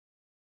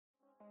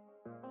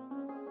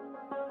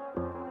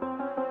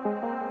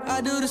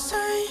I do the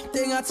same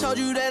thing I told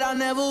you that I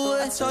never would.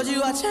 I told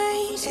you I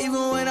changed,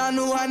 even when I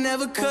knew I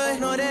never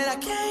could. Know that I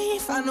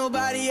can't find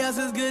nobody else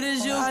as good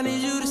as you. I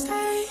need you to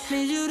stay,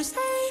 need you to stay.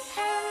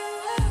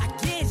 I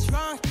get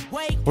drunk,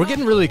 wake We're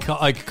getting really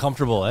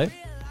comfortable, eh?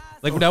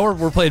 Like now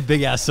we're playing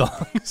big ass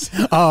songs.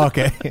 Oh,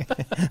 okay.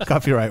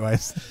 Copyright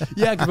wise.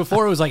 Yeah, because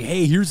before it was like,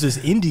 hey, here's this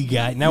indie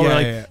guy. Now we're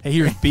like, hey,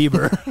 here's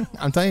Bieber.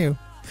 I'm telling you,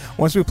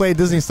 once we play a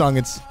Disney song,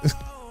 it's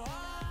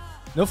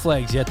no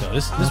flags yet though.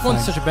 This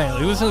one's such a bang.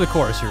 Like, listen to the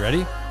chorus. You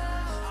ready?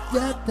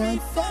 I do the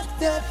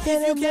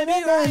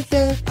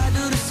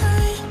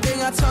same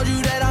thing I told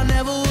you that I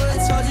never would. I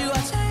told you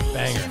I changed.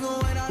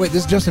 Banger. Wait,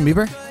 this is Justin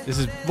Bieber? This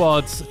is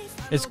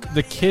it's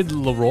the Kid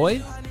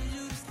Leroy.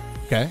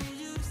 Okay.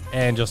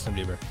 And Justin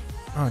Bieber.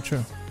 Oh,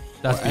 true.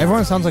 That's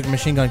everyone sounds like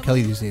Machine Gun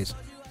Kelly these days.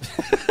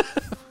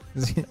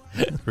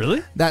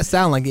 Really? That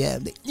sound like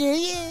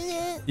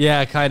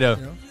Yeah, kind of.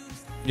 You know?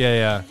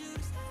 Yeah.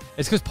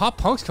 It's because pop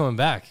punk's coming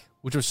back,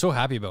 which we're so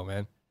happy about,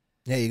 man.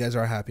 Yeah, you guys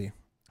are happy.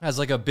 As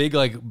like a big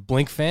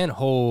Blink fan,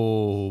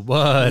 oh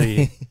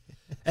buddy.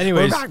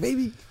 Anyways, we're back,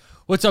 baby.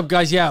 What's up,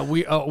 guys? Yeah,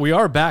 we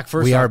are back.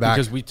 We are back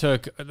because we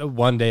took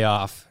 1 day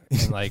off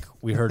and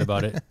we heard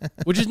about it,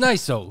 which is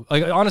nice though.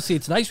 Like honestly,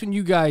 it's nice when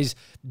you guys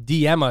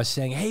DM us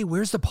saying, "Hey,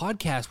 where's the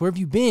podcast? Where have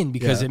you been?"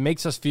 Because it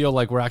makes us feel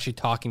like we're actually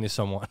talking to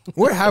someone.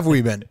 Where have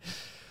we been?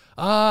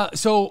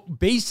 So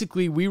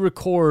basically, we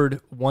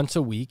record once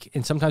a week,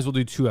 and sometimes we'll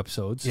do 2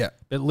 episodes. Yeah.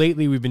 But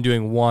lately, we've been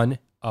doing 1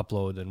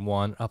 upload and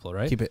 1 upload,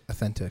 right? Keep it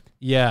authentic.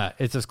 Yeah,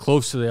 it's as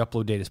close to the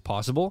upload date as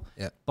possible.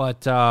 Yeah.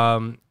 But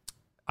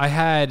I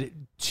had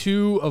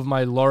 2 of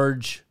my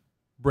large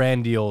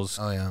brand deals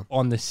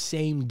on the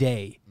same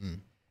day.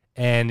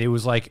 And it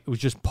was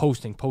just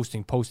posting.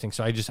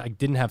 So I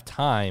didn't have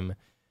time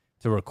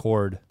to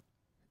record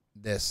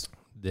this.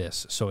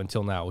 So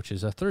until now, which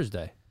is a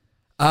Thursday.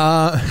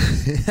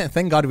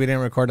 Thank God we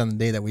didn't record on the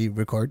day that we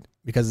record,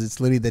 because it's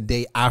literally the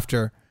day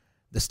after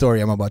the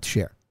story I'm about to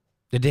share.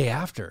 The day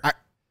after?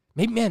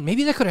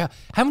 Maybe that could have.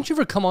 Haven't you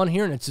ever come on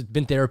here and it's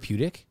been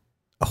therapeutic?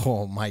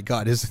 Oh my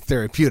God, it's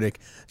therapeutic.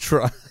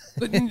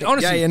 But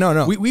honestly,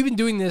 no. We've been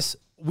doing this.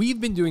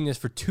 We've been doing this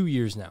for 2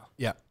 years now.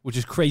 Yeah, which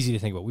is crazy to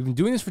think about. We've been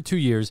doing this for 2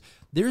 years.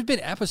 There's been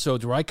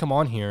episodes where I come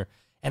on here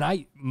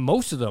and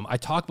most of them I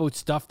talk about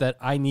stuff that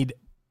I need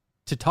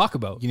to talk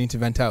about. You need to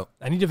vent out.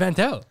 I need to vent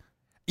out.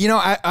 You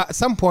know, at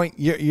some point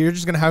you're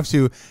just gonna have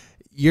to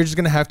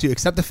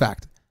accept the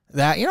fact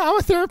that, you know, I'm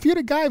a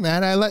therapeutic guy,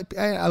 man.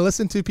 I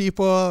listen to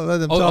people, let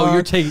them talk. Oh,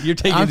 you're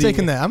taking. I'm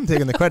taking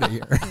the credit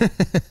here.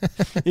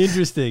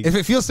 Interesting. If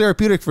it feels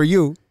therapeutic for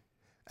you,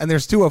 and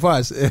there's 2 of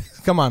us,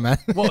 come on, man.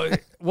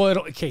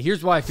 Okay.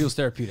 Here's why it feels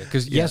therapeutic.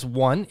 Because yes,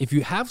 one, if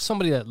you have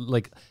somebody that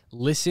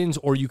listens,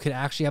 or you can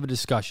actually have a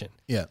discussion.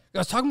 Yeah. I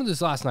was talking about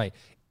this last night.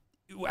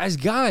 As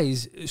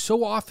guys,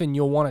 so often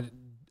you'll want to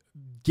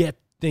get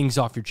things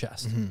off your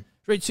chest.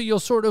 Right, so you'll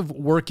sort of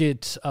work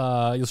it,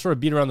 you'll sort of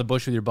beat around the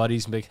bush with your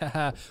buddies and be like,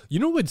 haha, you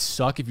know what would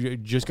suck if you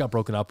just got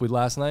broken up with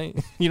last night?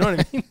 You know what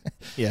I mean?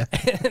 Yeah.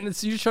 And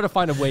so you just try to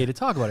find a way to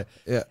talk about it.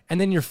 Yeah.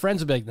 And then your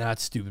friends will be like, nah,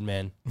 it's stupid,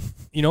 man.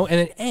 You know, and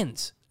it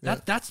ends.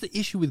 That's the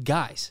issue with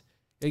guys.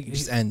 It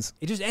just ends.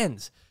 It just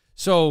ends.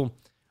 So,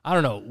 I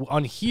don't know.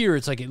 On here,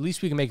 it's like at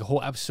least we can make a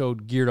whole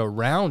episode geared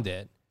around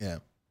it. Yeah.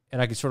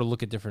 And I can sort of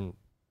look at different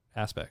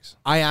aspects.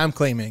 I am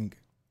claiming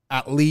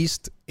at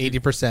least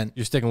 80%.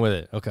 You're sticking with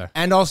it. Okay.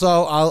 And also,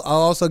 I'll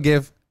also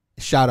give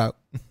a shout out.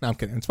 No, I'm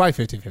kidding. It's probably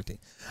 50-50.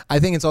 I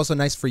think it's also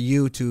nice for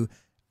you to,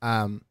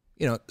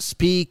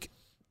 speak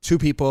to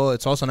people.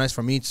 It's also nice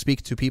for me to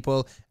speak to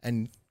people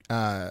and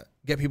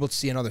get people to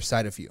see another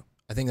side of you.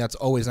 I think that's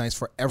always nice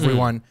for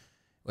everyone,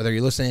 whether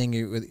you're listening,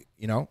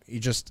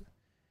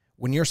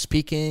 when you're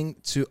speaking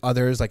to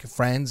others, like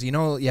friends, you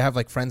have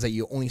like friends that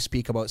you only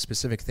speak about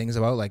specific things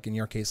about, like in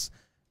your case,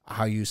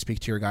 how you speak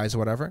to your guys or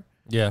whatever.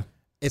 Yeah.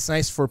 It's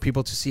nice for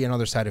people to see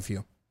another side of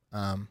you,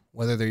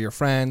 whether they're your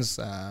friends,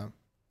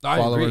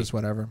 followers,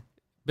 whatever.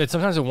 But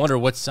sometimes I wonder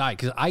what side,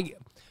 because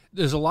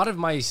there's a lot of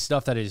my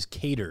stuff that is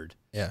catered.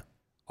 Yeah.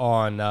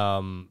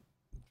 On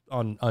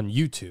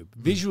YouTube,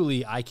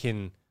 visually, I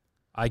can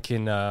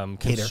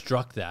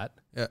construct that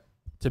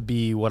to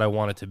be what I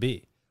want it to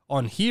be.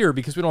 On here,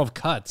 because we don't have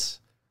cuts,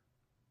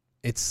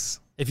 it's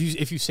if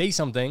you say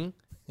something,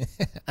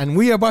 and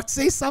we are about to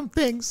say some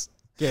things.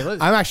 Okay,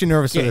 I'm actually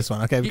nervous for this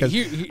one. Okay, because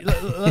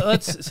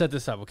let's set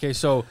this up. Okay,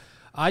 so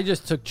I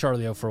just took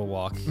Charlie out for a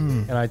walk,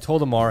 and I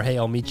told Ammar, "Hey,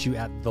 I'll meet you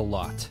at the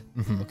lot."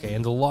 Okay,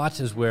 and the lot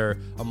is where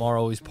Ammar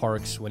always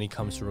parks when he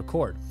comes to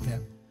record. Yeah.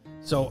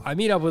 So I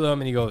meet up with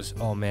him, and he goes,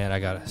 "Oh man, I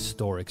got a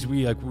story." Because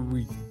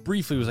we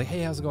briefly was like,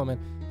 "Hey, how's it going, man?"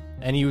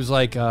 And he was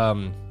like,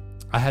 "I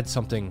had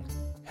something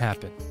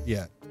happen."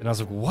 Yeah. And I was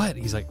like, "What?"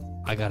 He's like,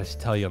 "I got to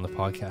tell you on the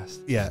podcast."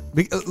 Yeah.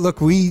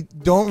 Look, we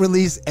don't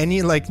release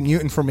any new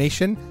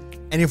information,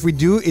 and if we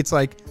do, it's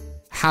like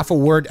half a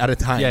word at a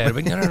time. Yeah.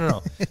 But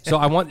no. So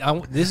I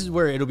want. This is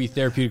where it'll be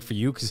therapeutic for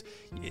you, because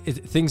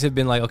things have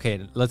been like,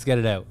 okay, let's get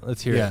it out.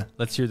 Let's hear it.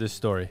 Let's hear this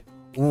story.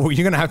 Ooh,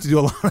 you're gonna have to do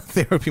a lot of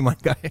therapy, my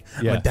guy.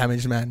 Yeah. I'm a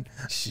damaged man.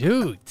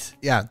 Shoot.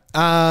 Yeah.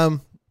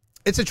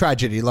 it's a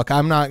tragedy. Look,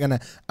 I'm not gonna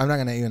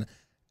even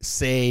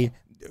say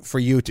for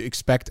you to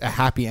expect a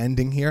happy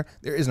ending here.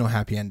 There is no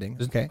happy ending.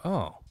 Okay.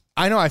 Oh,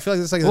 I know. I feel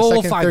like it's like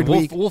the third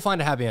week. We'll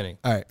find a happy ending.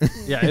 All right.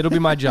 Yeah, it'll be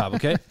my job.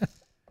 Okay.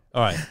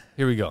 All right.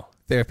 Here we go.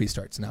 Therapy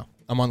starts now.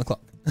 I'm on the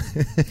clock.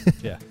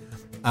 Yeah.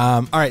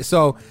 All right.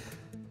 So,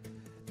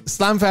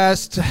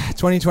 Slamfest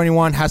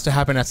 2021 has to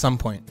happen at some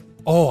point.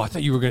 Oh, I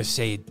thought you were gonna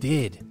say it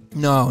did.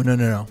 No.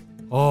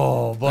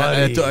 Oh,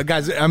 buddy.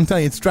 Guys, I'm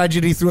telling you, it's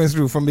tragedy through and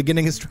through. From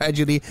beginning, it's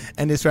tragedy,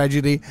 end is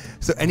tragedy.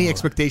 So any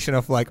expectation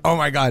of like, oh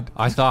my God.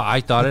 I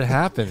thought it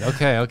happened.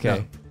 Okay.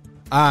 No.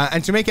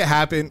 And to make it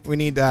happen, we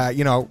need,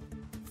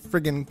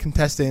 friggin'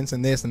 contestants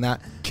and this and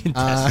that.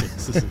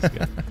 Contestants. This is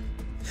good.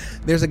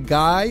 There's a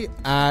guy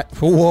at,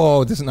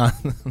 whoa, this is not,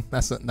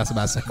 that's a bad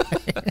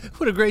segue.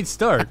 What a great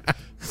start.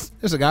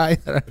 There's a guy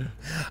that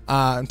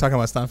I'm talking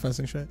about Slamfest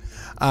and shit.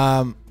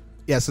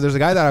 So there's a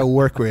guy that I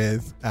work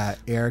with at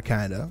Air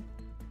Canada.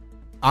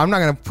 I'm not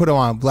going to put him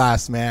on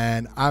blast,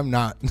 man. I'm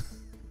not.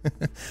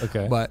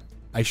 Okay. But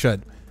I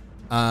should.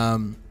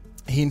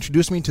 He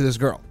introduced me to this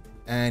girl.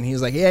 And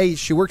he's like, hey,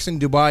 she works in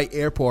Dubai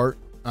airport.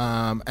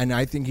 And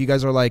I think you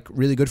guys are like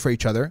really good for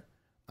each other.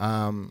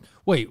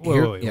 Wait.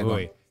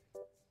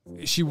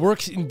 She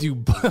works in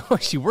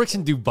Dubai. She works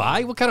in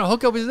Dubai? What kind of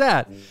hookup is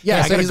that?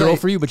 Yeah, I got a girl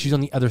for you, but she's on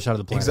the other side of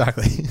the planet.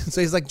 Exactly.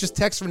 So he's like, just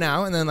text for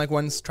now. And then like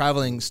once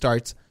traveling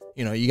starts,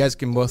 you guys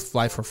can both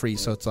fly for free.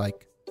 So it's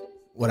like,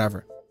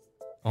 whatever.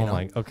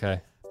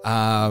 Okay.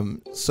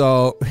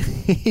 So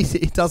he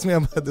tells me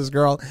about this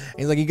girl.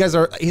 He's like,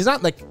 he's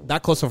not like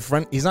that close of a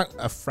friend. He's not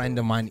a friend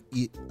of mine.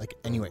 Like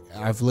anyway,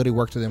 I've literally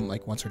worked with him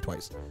like once or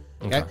twice.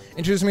 Okay.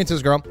 Introduced me to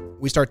this girl.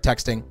 We start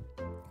texting.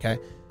 Okay.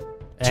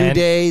 2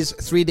 days,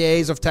 3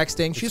 days of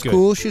texting. She's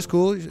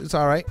cool. It's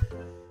all right.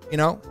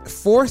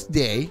 Fourth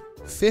day,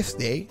 fifth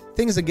day,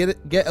 things that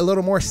get a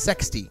little more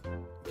sexy.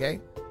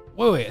 Okay.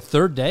 Wait,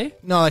 third day?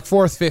 No, like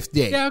fourth, fifth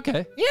day. Yeah,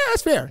 okay. Yeah,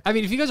 that's fair. I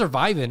mean, if you guys are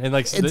vibing and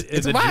like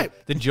it's a vibe.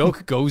 The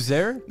joke goes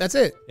there. That's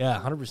it.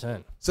 Yeah,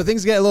 100%. So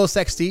things get a little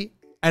sexy,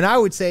 and I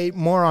would say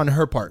more on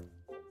her part.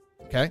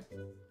 Okay?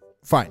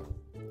 Fine.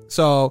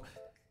 So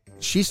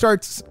she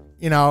starts,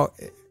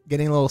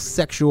 getting a little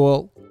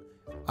sexual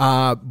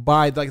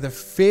by like the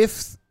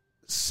fifth,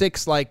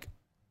 sixth, like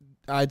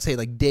I'd say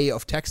like day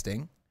of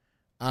texting.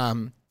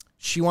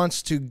 She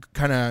wants to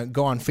kind of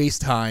go on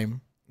FaceTime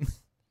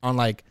on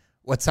like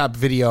WhatsApp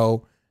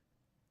video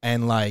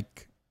and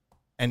like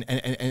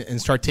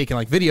and start taking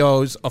like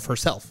videos of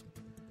herself.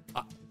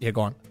 Yeah,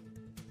 go on.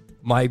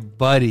 My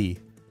buddy.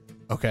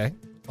 Okay.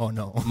 Oh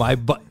no.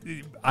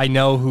 I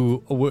know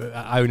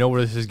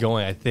where this is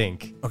going, I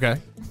think. Okay.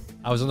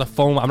 I was on the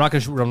phone. I'm not gonna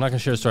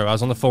share the story. I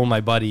was on the phone with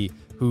my buddy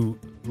who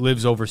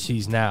lives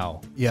overseas now.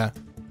 Yeah.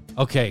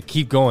 Okay,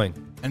 keep going.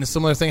 And a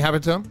similar thing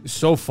happened to him?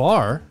 So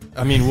far.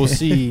 I mean, we'll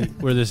see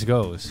where this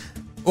goes.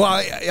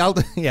 Well,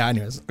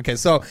 anyways. Okay,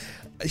 so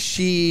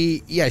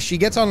she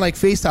gets on like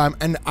FaceTime,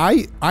 and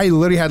I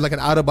literally had like an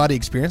out of body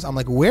experience. I'm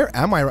like, where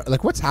am I?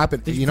 Like, what's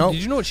happened? Did you know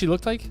what she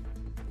looked like?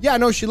 Yeah,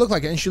 no, she looked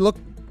like it, and she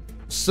looked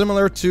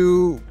similar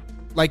to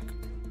like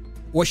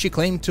what she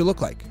claimed to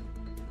look like.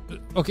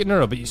 Okay,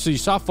 no, but so you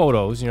saw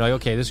photos, and you're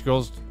like, okay, this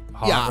girl's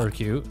hot or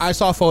cute. I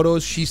saw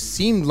photos. She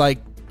seemed like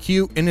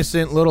cute,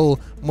 innocent little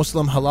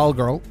Muslim halal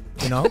girl,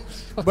 Okay.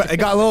 But it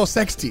got a little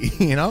sexy,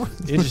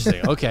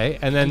 Interesting. Okay,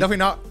 and then definitely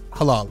not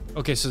halal.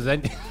 Okay, so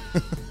then.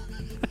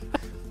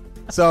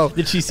 So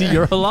did she see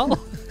your halal?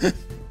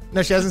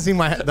 No, she hasn't seen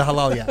the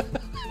halal yet.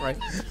 Right.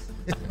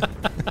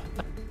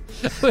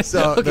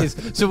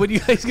 So when you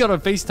guys got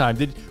on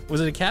FaceTime,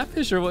 was it a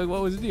catfish or what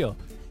was the deal?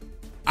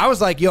 I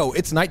was like, yo,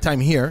 it's nighttime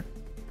here,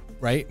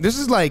 right? This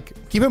is like,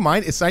 keep in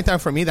mind, it's nighttime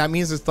for me. That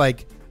means it's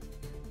like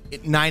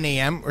 9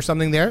 a.m. or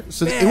something there.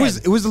 So Man.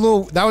 it was a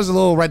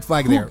little red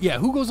flag there. Yeah,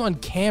 who goes on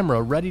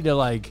camera ready to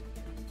like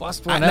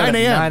bust one at out 9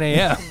 a.m. 9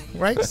 a.m.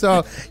 Right?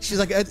 So she's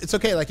like, it's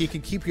okay. Like you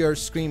can keep your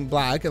screen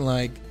black, and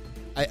like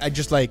I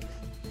just like,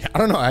 I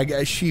don't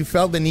know. She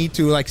felt the need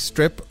to like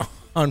strip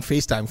on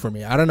FaceTime for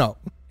me. I don't know.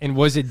 And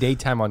was it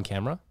daytime on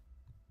camera?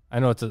 I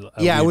know it's a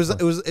yeah.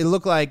 It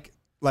looked like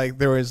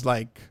there was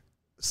like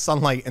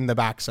sunlight in the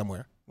back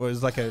somewhere. It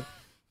was like it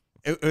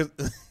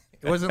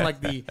wasn't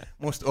like the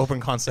most open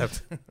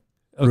concept.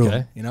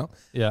 Okay, room,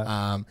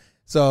 Yeah.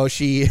 So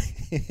she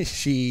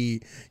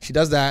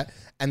does that,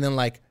 and then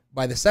like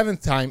by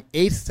the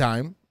eighth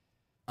time,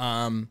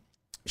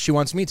 she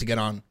wants me to get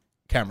on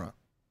camera,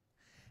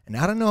 and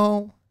I don't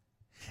know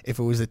if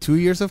it was the 2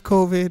 years of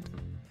COVID.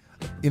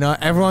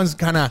 Everyone's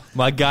kind of...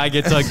 My guy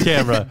gets on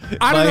camera.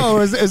 I don't know.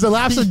 It was a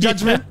lapse of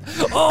judgment.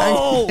 Yeah.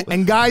 Oh!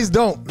 And guys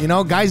don't.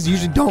 Guys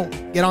usually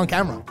don't get on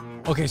camera.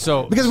 Okay,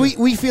 so... Because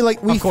we feel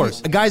like...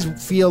 guys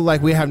feel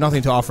like we have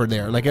nothing to offer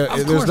there. Like,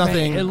 there's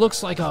nothing... Man, it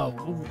looks like a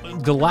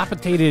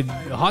dilapidated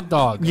hot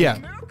dog. Yeah.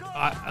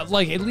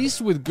 Like, at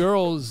least with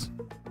girls...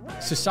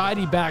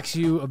 Society backs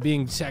you of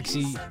being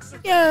sexy.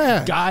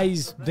 Yeah.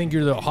 Guys think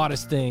you're the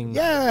hottest thing.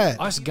 Yeah.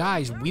 Us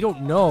guys, we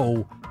don't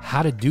know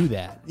how to do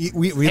that.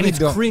 We really and it's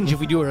don't. cringe if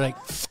we do it like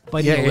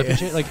biting the lip and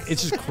shit. Like,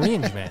 it's just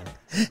cringe, man.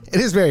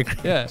 It is very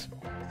cringe. Yeah.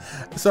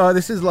 So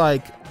this is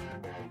like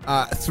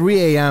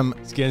 3 a.m.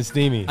 It's getting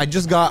steamy. I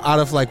just got out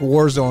of like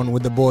war zone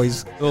with the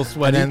boys. A little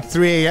sweaty. And then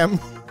 3 a.m.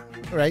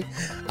 right?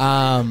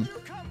 I'm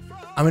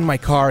in my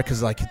car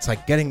because like it's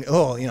like getting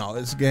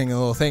it's getting a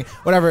little thing.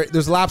 Whatever.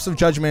 There's lapse of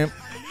judgment,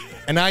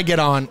 and I get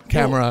on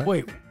camera.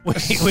 Wait,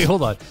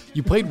 hold on.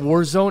 You played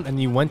Warzone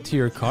and you went to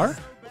your car?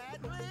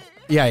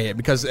 Yeah,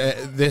 because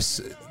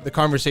the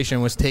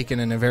conversation was taken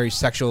in a very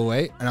sexual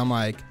way, and I'm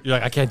like, you're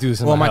like, I can't do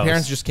this. My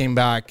parents just came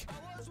back,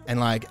 and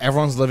like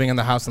everyone's living in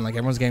the house, and like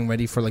everyone's getting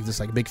ready for like this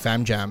like big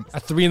fam jam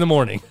at 3 a.m.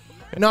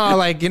 No,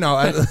 like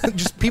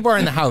just people are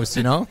in the house,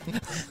 So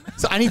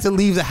I need to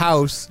leave the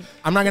house.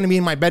 I'm not gonna be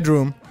in my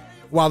bedroom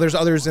while there's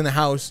others in the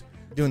house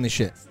doing this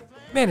shit.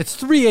 Man, it's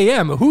 3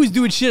 a.m. Who's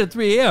doing shit at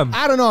 3 a.m.?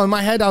 I don't know. In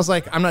my head, I was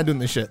like, I'm not doing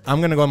this shit. I'm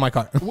going to go in my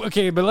car.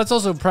 Okay, but let's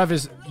also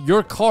preface,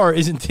 your car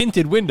isn't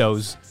tinted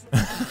windows.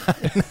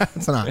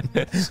 It's not.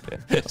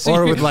 So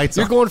or with lights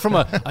You're on. going from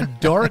a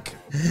dark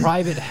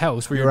private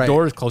house where your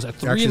door is closed at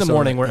 3 in the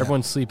morning where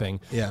everyone's sleeping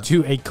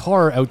to a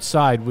car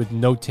outside with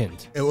no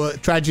tint.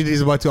 Tragedy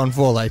is about to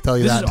unfold, I tell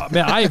you that.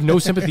 Man, I have no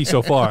sympathy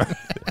so far.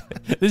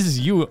 This is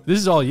you. This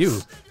is all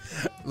you.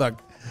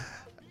 Look.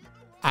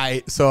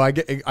 I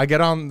get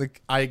on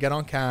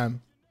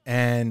cam,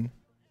 and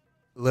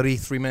literally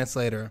 3 minutes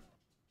later,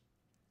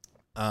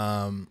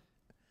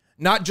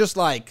 not just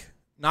I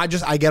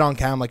get on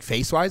cam like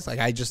face wise, like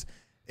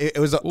it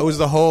was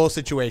the whole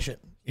situation.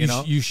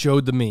 You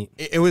showed the meat.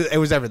 It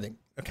was everything.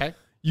 Okay.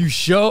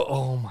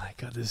 Oh my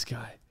God, this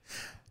guy.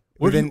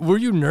 Were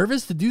you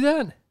nervous to do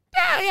that?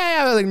 Yeah.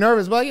 I was like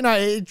nervous, but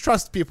I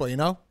trust people,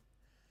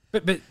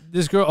 But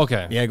this girl,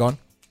 okay. Yeah, go on.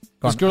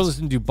 This girl is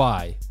in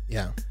Dubai.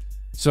 Yeah.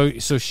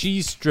 So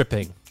she's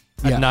stripping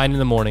at 9 in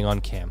the morning on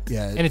cam.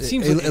 Yeah. And it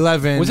seems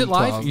 11. Was it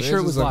live? 12. You sure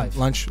it was live?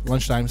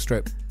 Lunchtime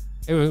strip.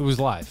 It was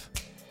live.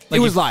 Like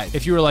it was live.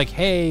 If you were like,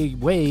 hey,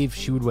 wave,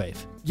 she would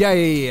wave. Yeah.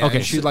 Okay.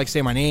 And she'd like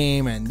say my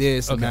name and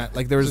this and that.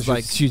 Like there was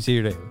like she'd say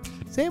your name.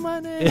 Say my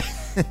name.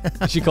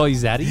 Did she call you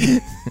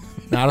Zaddy?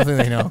 No, I don't think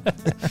they know.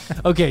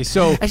 Okay,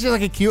 so actually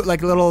like a cute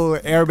like little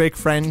Arabic,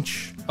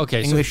 French,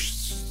 English.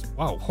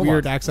 Wow,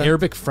 weird accent.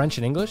 Arabic, French,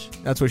 and English?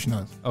 That's what she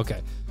knows.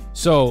 Okay.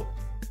 So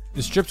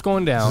the strip's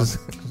going down.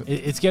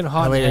 It's getting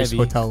hot and heavy.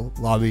 Hotel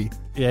lobby.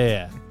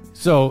 Yeah.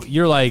 So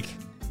you're like,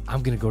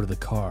 I'm going to go to the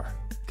car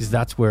because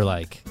that's where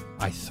like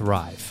I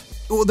thrive.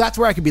 Well, that's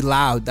where I can be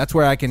loud. That's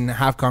where I can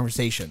have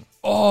conversation.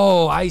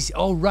 Oh, I see.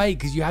 Oh, right.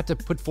 Because you have to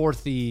put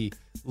forth the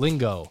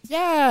lingo.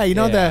 Yeah.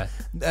 The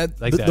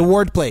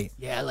wordplay.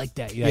 Yeah, I like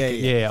that.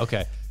 Yeah.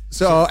 Okay.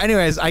 So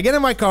anyways, I get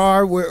in my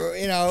car where,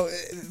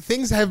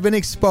 things have been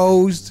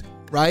exposed,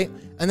 right?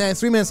 And then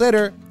 3 minutes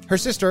later, her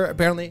sister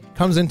apparently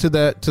comes into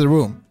the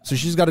room. So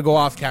she's got to go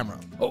off camera.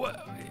 Oh,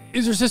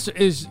 is her sister,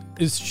 is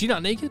she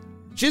not naked?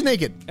 She's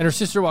naked. And her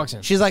sister walks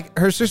in. She's like,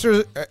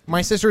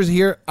 my sister is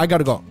here. I got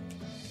to go.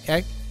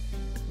 Okay?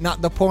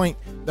 Not the point.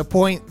 The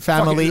point,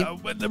 family.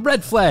 The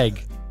red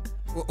flag.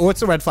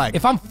 What's the red flag?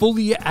 If I'm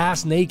fully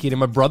ass naked and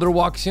my brother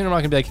walks in, I'm not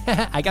going to be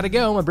like, I got to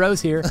go. My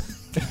bro's here.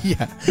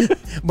 Yeah.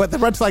 But the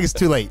red flag is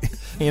too late.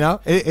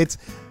 It's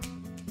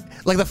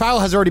like the foul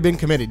has already been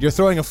committed. You're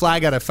throwing a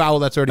flag at a foul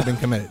that's already been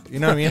committed. You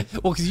know what I mean?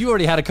 Well, because you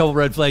already had a couple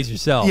red flags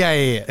yourself.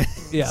 Yeah.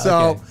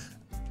 So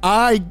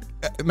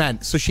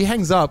so she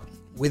hangs up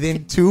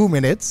within 2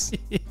 minutes.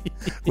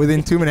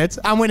 Within 2 minutes.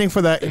 I'm waiting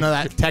for the,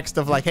 that text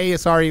of like, hey,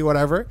 sorry,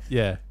 whatever.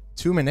 Yeah.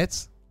 2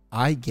 minutes.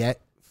 I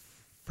get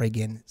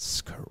friggin'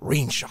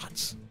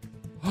 screenshots.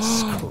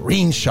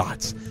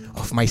 Screenshots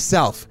of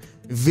myself.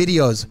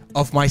 Videos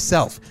of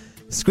myself.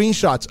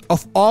 Screenshots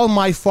of all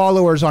my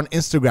followers on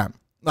Instagram.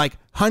 Like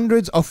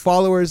hundreds of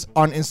followers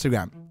on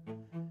Instagram.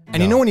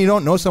 And when you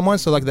don't know someone,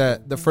 so like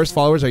the first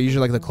followers are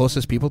usually like the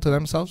closest people to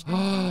themselves.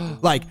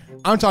 Like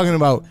I'm talking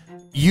about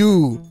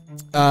you,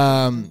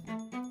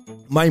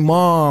 my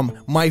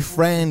mom, my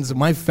friends,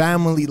 my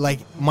family, like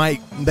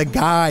the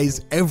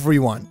guys,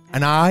 everyone.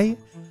 And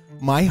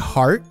my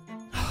heart.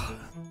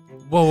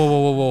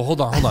 Whoa. Hold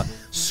on.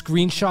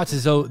 Screenshots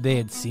as though they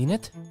had seen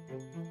it?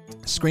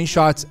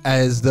 Screenshots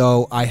as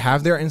though I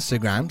have their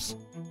Instagrams.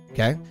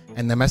 Okay.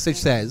 And the message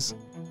says,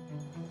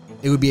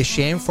 it would be a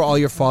shame for all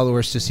your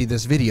followers to see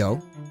this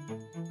video.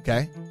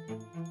 Okay.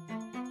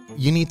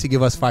 You need to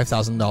give us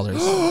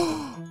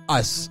 $5,000.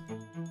 Us.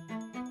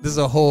 This is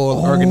a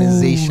whole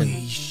organization.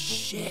 Holy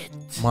shit.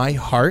 My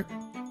heart.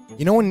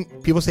 You know when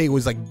people say it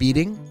was like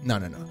beating? No.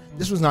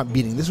 This was not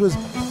beating. This was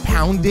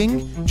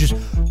pounding. Just.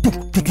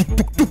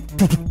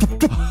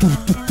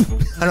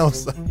 And I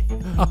was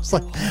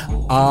like,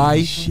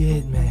 holy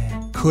shit,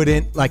 man.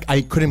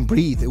 I couldn't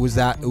breathe. It was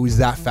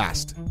that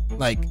fast.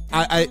 Like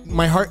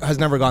my heart has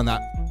never gone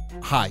that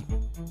high.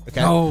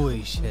 Okay.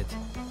 Holy shit.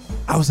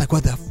 I was like,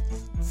 what the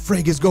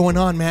frig is going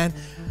on, man?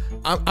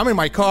 I'm in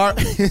my car.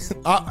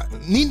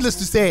 Needless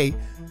to say,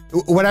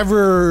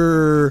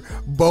 whatever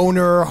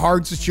boner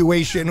hard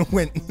situation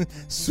went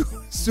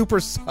super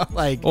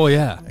like. Oh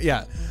yeah.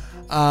 Yeah.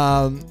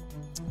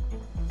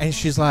 And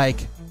she's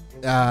like,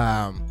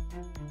 yeah,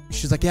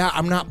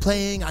 I'm not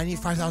playing. I need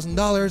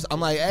 $5,000. I'm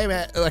like, hey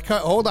man, like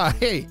hold on,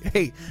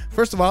 hey.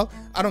 First of all,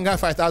 I don't got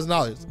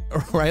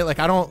 $5,000, right? Like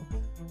I don't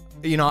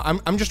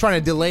I'm just trying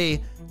to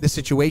delay the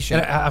situation.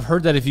 And I've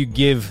heard that if you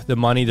give the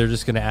money, they're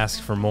just going to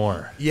ask for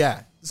more.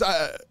 Yeah.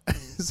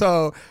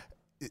 So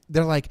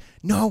they're like,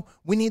 no,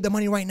 we need the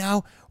money right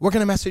now. We're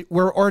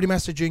already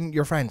messaging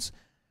your friends.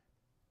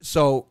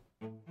 So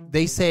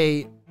they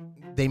say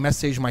they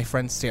message my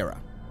friend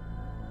Sarah.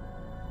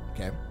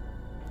 Okay.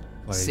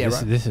 Wait,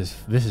 Sarah. This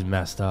is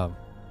messed up.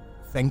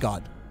 Thank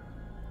God.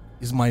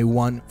 Is my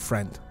one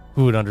friend.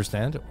 Who would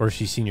understand? Or is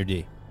she senior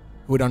D?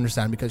 Who would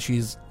understand, because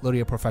she's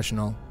literally a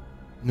professional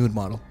nude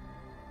model.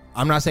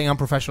 I'm not saying I'm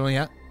professional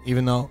yet,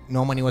 even though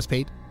no money was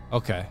paid.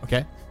 Okay.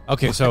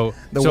 So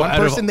So one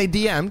person they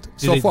DM'd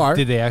so far.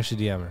 Did they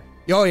actually DM her?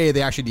 Oh yeah,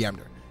 they actually DM'd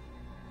her.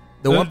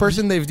 The one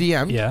person they've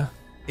DM'd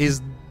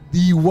is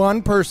the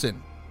one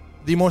person,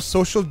 the most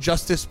social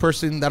justice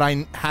person that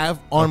I have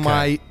on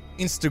my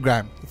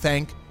Instagram.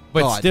 Thank God.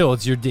 But still,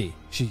 it's your D.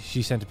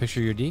 She sent a picture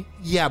of your D?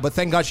 Yeah, but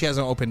thank God she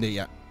hasn't opened it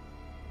yet.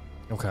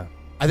 Okay.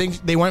 I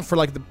think they went for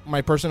like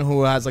my person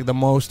who has like the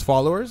most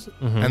followers,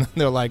 and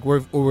they're like,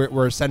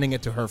 we're sending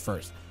it to her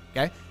first.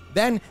 Okay.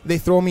 Then they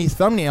throw me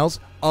thumbnails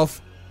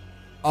of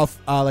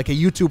like a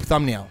YouTube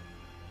thumbnail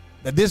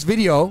that this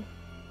video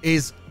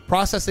is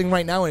processing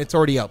right now, and it's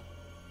already up.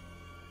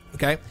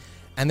 Okay.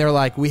 And they're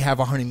like, we have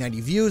 190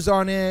 views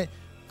on it.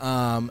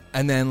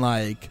 And then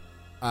like,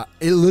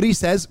 it literally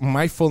says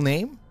my full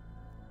name,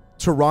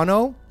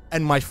 Toronto,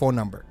 and my phone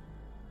number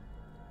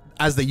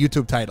as the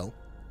YouTube title.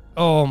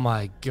 Oh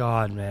my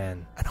God,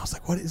 man. And I was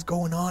like, what is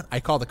going on?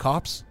 I called the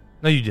cops.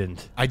 No, you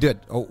didn't. I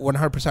did.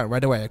 100%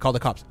 right away. I called the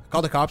cops.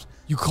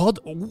 You called?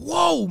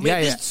 Whoa,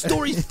 man. This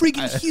story's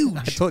freaking huge.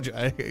 I told you.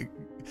 I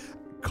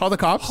called the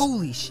cops.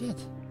 Holy shit.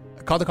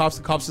 I called the cops.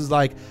 The cops is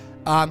like,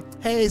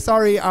 hey,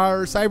 sorry,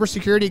 our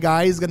cybersecurity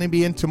guy is going to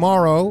be in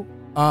tomorrow.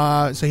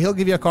 So he'll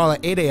give you a call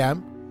at 8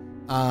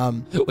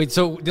 a.m. Wait,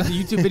 so the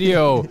YouTube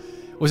video,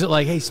 was it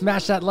like, hey,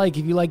 smash that like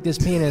if you like this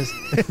penis?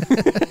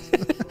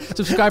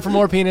 Subscribe for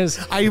more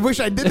penis. I wish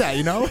I did that,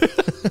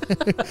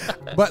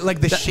 But like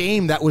the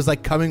shame that was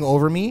like coming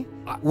over me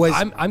was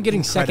I'm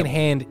getting incredible.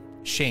 secondhand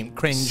shame,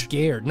 cringe,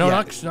 scared. No,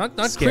 not scared.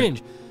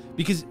 Cringe.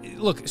 Because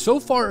look, so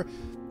far,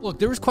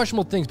 there was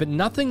questionable things, but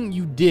nothing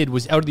you did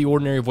was out of the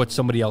ordinary of what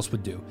somebody else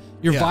would do.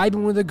 You're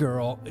vibing with a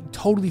girl,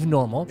 totally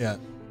normal. Yeah.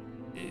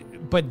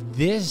 But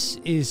this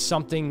is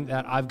something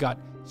that I've got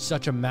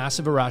such a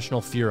massive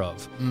irrational fear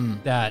of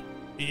that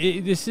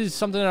this is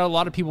something that a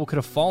lot of people could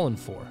have fallen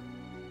for.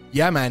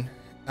 Yeah, man.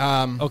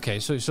 Okay,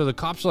 so the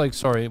cops are like,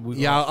 sorry.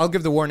 I'll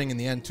give the warning in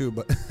the end too,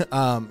 but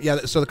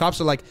so the cops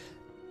are like,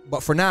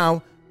 but for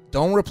now,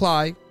 don't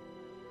reply,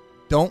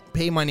 don't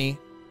pay money,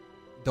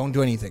 don't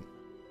do anything.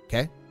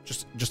 Okay?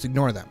 Just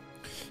ignore them.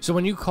 So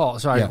when you call,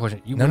 sorry, I have a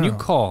question. You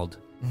called,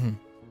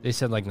 they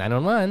said like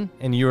 911,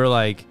 and you were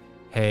like,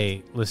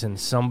 hey, listen,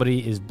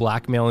 somebody is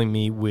blackmailing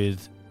me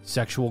with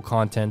sexual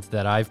content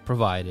that I've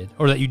provided,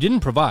 or that you didn't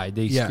provide,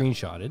 they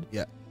screenshotted.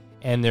 Yeah.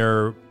 And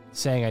they're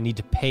saying I need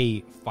to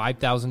pay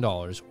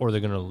 $5,000 or they're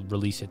going to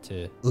release it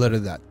to...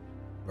 Literally that,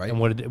 right? And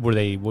were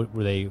they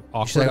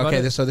awkward? She's like,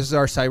 okay, so this is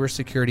our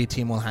cybersecurity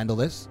team will handle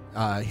this.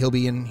 He'll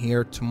be in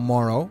here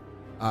tomorrow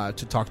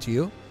to talk to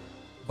you.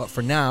 But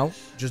for now,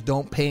 just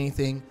don't pay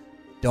anything.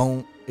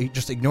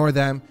 Just ignore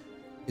them.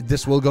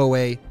 This will go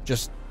away.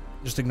 Just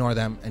ignore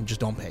them and just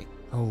don't pay.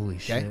 Holy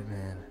shit,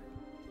 man.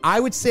 I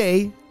would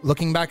say,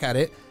 looking back at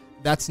it,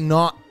 that's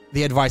not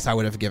the advice I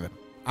would have given.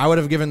 I would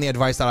have given the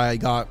advice that I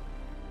got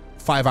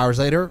 5 hours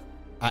later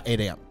at 8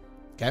 a.m.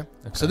 Okay?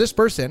 So this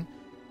person,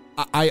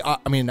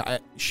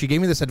 she gave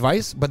me this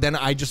advice, but then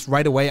I just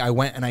right away, I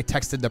went and I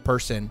texted the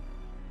person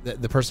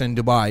in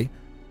Dubai,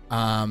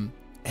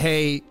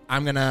 hey,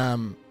 I'm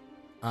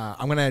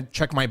gonna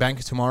check my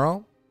bank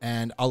tomorrow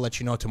and I'll let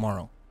you know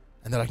tomorrow.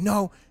 And they're like,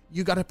 no,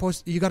 you gotta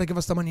give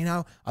us the money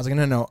now. I was like,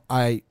 no,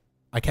 I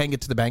can't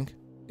get to the bank.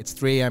 It's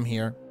 3 a.m.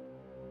 here.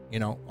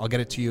 I'll get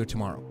it to you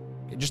tomorrow.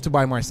 Just to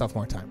buy myself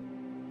more time.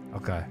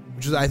 Okay.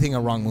 Which is, I think, a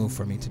wrong move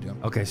for me to do.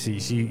 Okay, so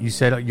you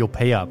said you'll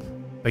pay up,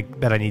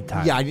 but I need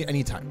time. Yeah, I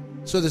need time.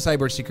 So the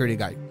cybersecurity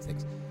guy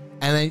thinks.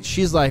 And then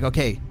she's like,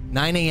 okay,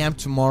 9 a.m.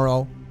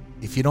 tomorrow.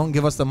 If you don't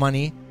give us the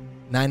money,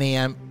 9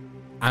 a.m.,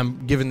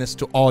 I'm giving this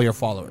to all your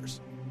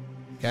followers.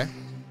 Okay?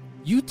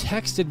 You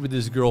texted with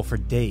this girl for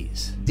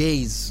days.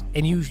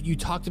 And you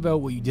talked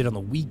about what you did on the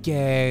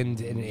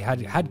weekend, and it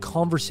had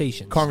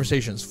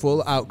conversations.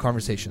 Full out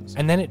conversations.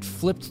 And then it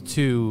flipped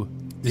to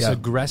this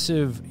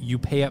aggressive, you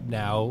pay up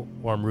now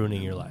or I'm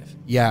ruining your life.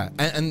 Yeah.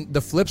 And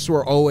the flips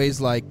were always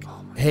like,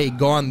 hey,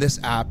 go on this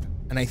app.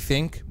 And I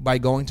think by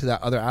going to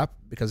that other app,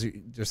 because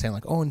they're saying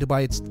like, oh, in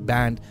Dubai it's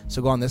banned,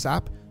 so go on this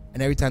app.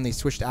 And every time they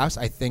switch to apps,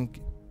 I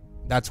think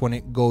that's when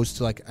it goes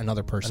to like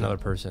another person.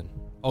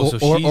 Oh, so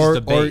she's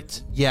the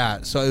bait.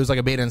 Yeah, so it was like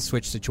a bait and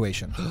switch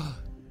situation.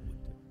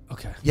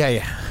 Okay.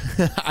 Yeah.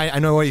 I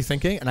know what you're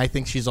thinking, and I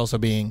think she's also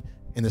being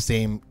in the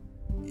same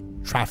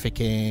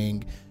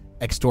trafficking,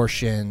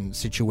 extortion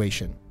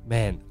situation.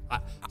 Man, I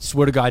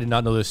swear to God, I did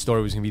not know this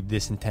story was going to be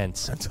this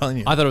intense. I'm telling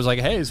you. I thought it was like,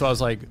 hey, so I was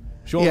like,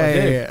 show my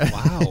dick. Yeah.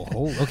 Wow.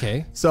 Oh,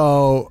 okay.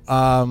 So,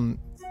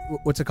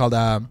 what's it called?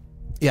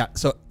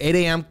 So 8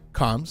 a.m.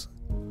 comes.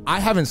 I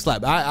haven't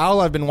slept.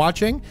 All I've been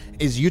watching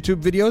is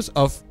YouTube videos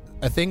of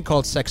a thing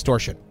called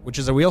sextortion, which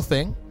is a real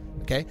thing.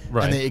 Okay.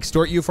 Right. And they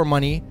extort you for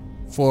money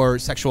for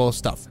sexual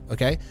stuff.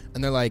 Okay.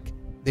 And they're like,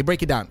 they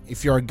break it down.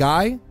 If you're a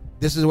guy,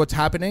 this is what's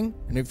happening.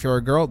 And if you're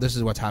a girl, this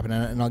is what's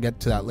happening. And I'll get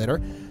to that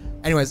later.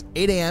 Anyways,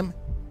 8 a.m.,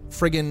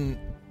 friggin'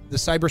 the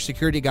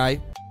cybersecurity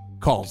guy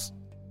calls.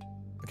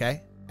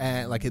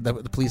 And like the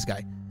police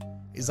guy.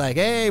 He's like,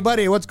 hey,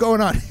 buddy, what's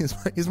going on?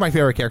 He's my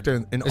favorite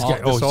character in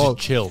all this whole.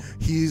 He's chill.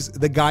 He's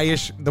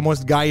the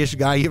most guyish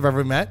guy you've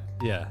ever met.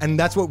 Yeah. And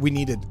that's what we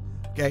needed.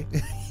 Okay.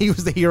 He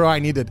was the hero I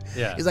needed.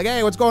 Yeah. He's like,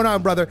 hey, what's going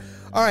on, brother?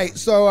 All right.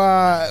 So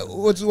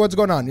what's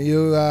going on?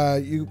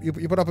 You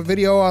put up a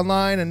video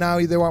online and now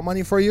they want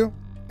money for you?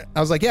 I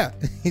was like, yeah.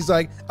 He's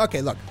like,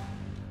 okay, look.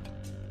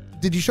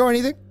 Did you show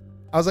anything?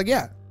 I was like,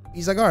 yeah.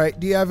 He's like, all right.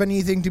 Do you have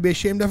anything to be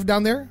ashamed of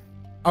down there?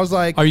 I was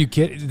like, are you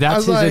kidding?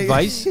 That's his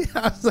advice?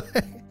 I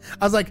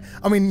was like,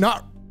 I mean,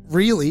 not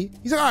really.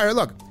 He's like, all right,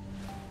 look,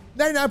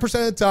 99% of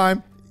the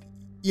time,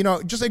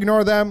 just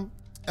ignore them.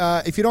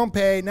 If you don't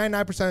pay,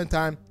 99% of the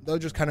time, they'll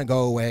just kind of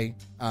go away.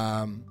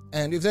 And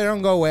if they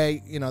don't go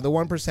away, the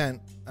 1%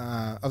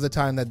 of the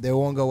time that they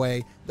won't go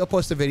away, they'll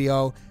post a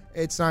video.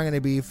 It's not going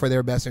to be for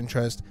their best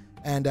interest.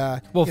 And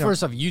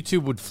first off,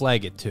 YouTube would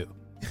flag it too.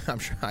 I'm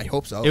sure. I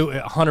hope so.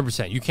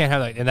 100%. You can't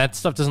have that, and that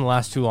stuff doesn't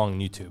last too long on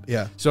YouTube.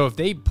 Yeah. So if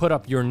they put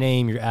up your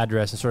name, your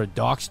address, and sort of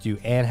doxed you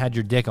and had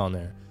your dick on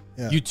there,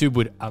 YouTube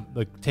would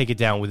take it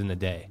down within the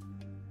day.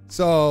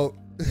 So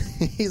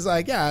he's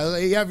like, yeah,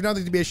 you have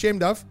nothing to be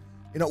ashamed of.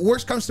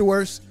 Worst comes to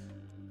worst,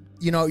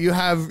 you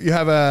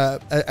have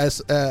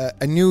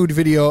a nude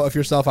video of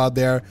yourself out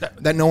there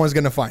that no one's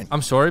gonna find.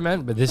 I'm sorry,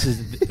 man, but this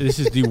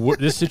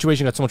this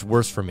situation got so much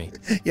worse for me.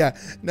 Yeah,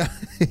 no, I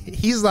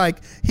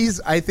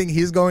think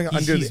he's going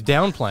under. He's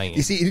downplaying it.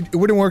 You see, it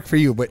wouldn't work for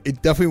you, but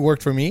it definitely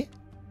worked for me.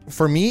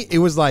 For me, it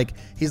was like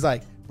he's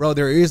like, bro,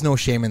 there is no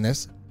shame in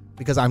this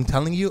because I'm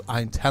telling you,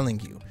 at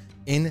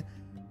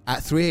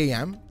 3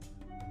 a.m.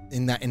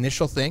 in that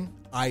initial thing,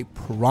 I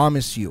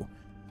promise you,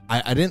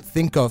 I didn't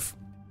think of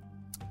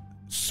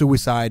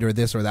suicide or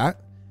this or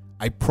that.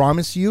 I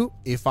promise you,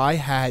 if I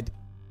had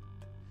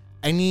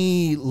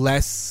any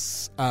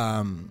less like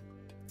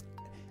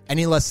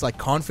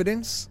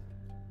confidence,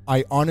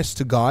 I honest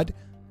to God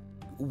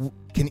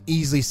can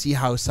easily see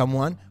how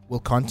someone will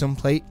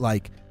contemplate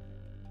like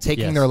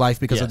taking their life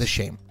because of the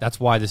shame. That's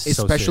why this is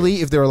especially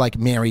so if they're like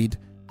married,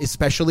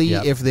 especially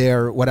if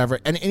they're whatever.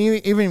 And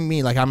even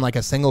me, like I'm like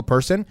a single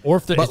person, or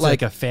if it's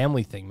like a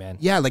family thing, man.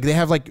 Yeah, like they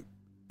have like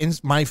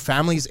my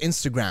family's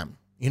Instagram.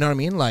 You know what I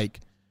mean? Like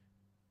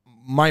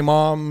my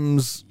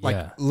mom's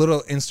like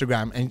little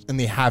Instagram and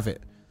they have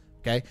it.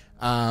 Okay.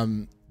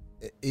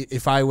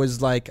 If I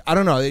was like, I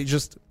don't know,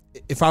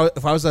 if I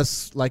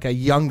was like a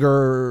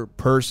younger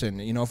person,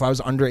 if I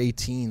was under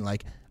 18,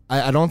 like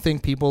I don't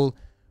think people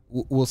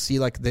will see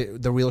like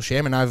the real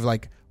shame. And I've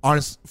like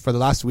honest for the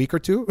last week or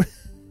two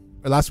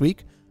or last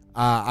week,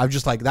 I've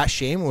just like that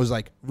shame was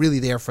like really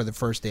there for the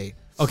first day.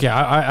 Okay.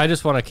 I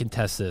just want to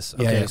contest this.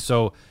 Okay. Yeah.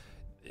 So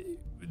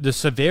the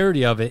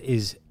severity of it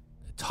is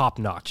top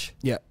notch.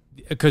 Yeah.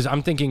 Because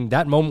I'm thinking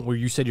that moment where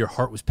you said your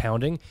heart was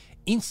pounding,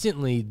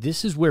 instantly,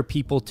 this is where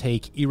people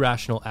take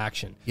irrational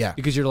action. Yeah.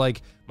 Because you're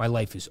like, my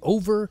life is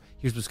over.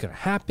 Here's what's going to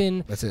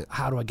happen. That's it.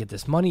 How do I get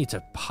this money? It's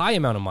a high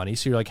amount of money.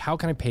 So you're like, how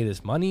can I pay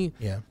this money?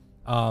 Yeah.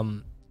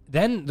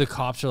 Then the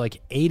cops are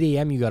like, 8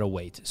 a.m., you got to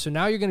wait. So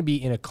now you're going to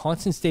be in a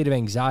constant state of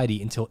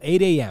anxiety until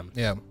 8 a.m.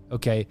 Yeah.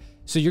 Okay.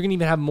 So you're going to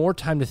even have more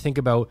time to think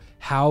about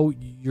how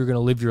you're going to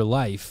live your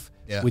life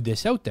with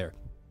this out there.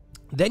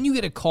 Then you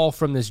get a call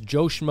from this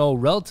Joe Schmo,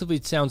 relatively,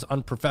 it sounds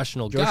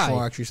unprofessional guy. Joe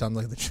Schmo actually sounds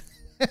like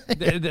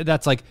the...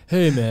 That's like,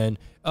 hey, man,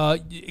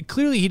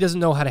 clearly he doesn't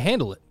know how to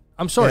handle it.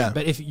 I'm sorry,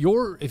 but if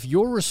your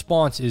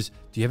response is,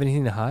 do you have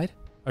anything to hide?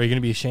 Are you going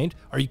to be ashamed?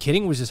 Are you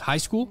kidding? Was this high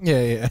school?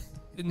 Yeah.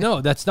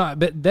 No, that's not.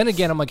 But then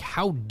again, I'm like,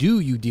 how do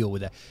you deal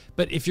with that?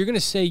 But if you're going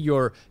to say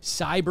your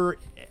cyber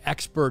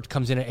expert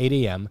comes in at 8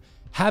 a.m.,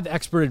 have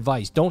expert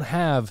advice. Don't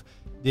have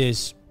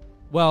this...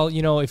 Well,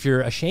 if you're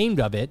ashamed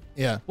of it,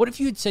 what if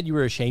you had said you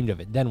were ashamed of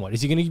it? Then what?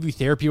 Is he going to give you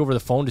therapy over the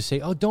phone to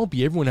say, oh, don't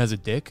be, everyone has a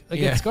dick? Like,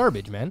 it's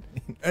garbage, man.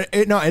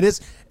 No, it is.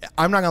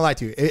 I'm not going to lie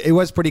to you. It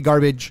was pretty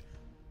garbage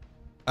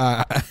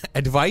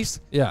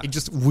advice. Yeah. It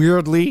just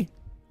weirdly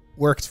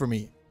works for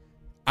me.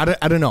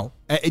 I don't know.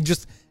 It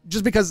just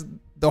because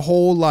the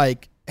whole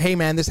like, hey,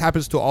 man, this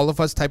happens to all of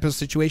us type of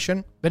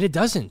situation. But it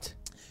doesn't.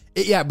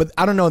 But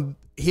I don't know.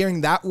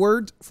 Hearing that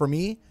word for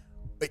me,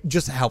 it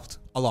just helped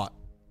a lot.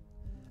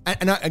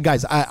 And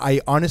guys,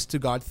 I honest to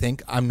God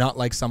think I'm not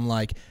like some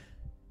like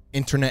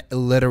internet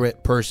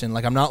illiterate person.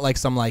 Like I'm not like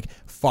some like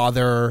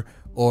father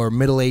or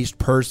middle-aged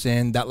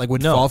person that like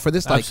would fall for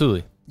this. Like,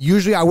 absolutely.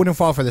 Usually I wouldn't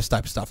fall for this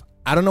type of stuff.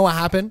 I don't know what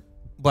happened,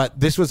 but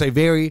this was I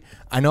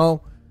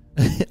know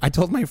I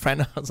told my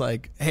friend, I was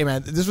like, hey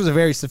man, this was a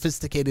very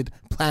sophisticated,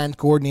 planned,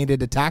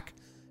 coordinated attack.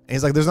 And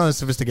he's like, there's nothing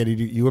sophisticated.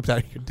 You whipped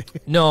out your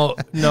dick. No,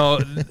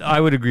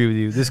 I would agree with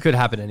you. This could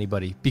happen to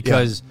anybody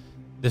because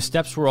the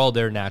steps were all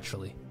there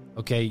naturally.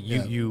 Okay,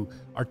 you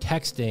are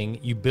texting,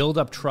 you build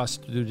up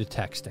trust through the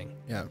texting.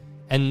 Yeah.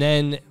 And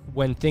then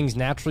when things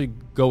naturally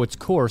go its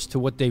course to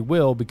what they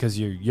will, because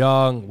you're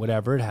young,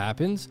 whatever, it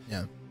happens.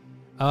 Yeah.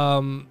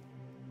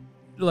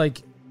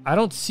 Like, I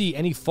don't see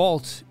any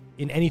fault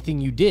in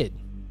anything you did.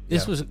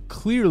 This was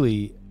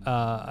clearly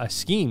a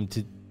scheme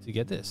to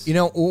get this. You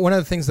know, one of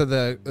the things that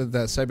the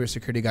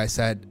cybersecurity guy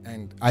said,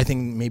 and I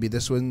think maybe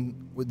this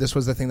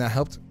was the thing that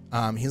helped.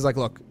 He's like,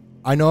 look,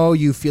 I know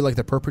you feel like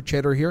the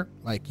perpetrator here.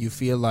 Like, you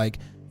feel like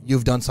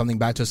you've done something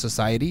bad to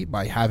society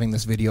by having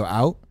this video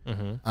out.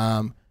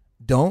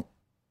 Mm-hmm.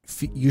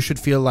 You should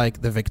feel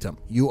like the victim.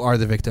 You are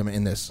the victim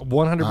in this.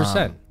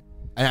 100%.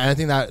 And I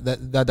think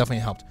that definitely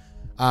helped.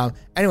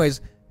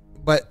 Anyways,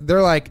 but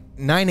they're like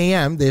 9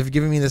 a.m. They've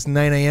given me this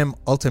 9 a.m.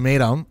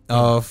 ultimatum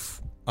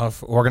of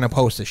we're going to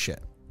post this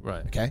shit.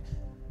 Right. Okay.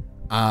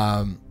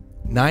 9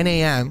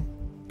 a.m.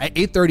 At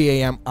 8:30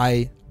 a.m.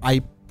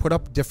 I put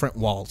up different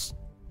walls.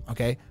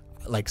 Okay.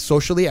 Like,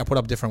 socially, I put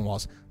up different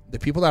walls. The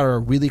people that are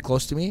really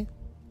close to me,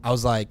 I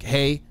was like,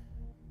 hey,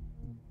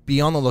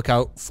 be on the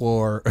lookout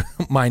for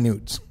my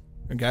nudes.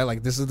 Okay.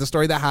 Like, this is the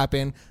story that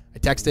happened. I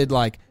texted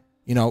like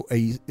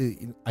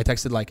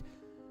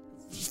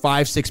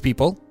 5-6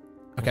 people.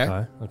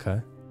 Okay. Okay.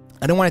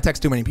 I don't want to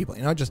text too many people,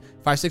 just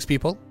 5-6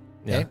 people.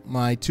 Okay. Yeah.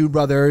 My 2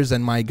 brothers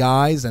and my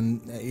guys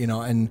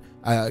and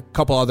a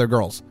couple other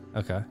girls.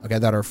 Okay. Okay.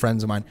 That are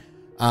friends of mine.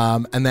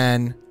 And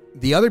then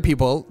the other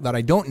people that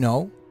I don't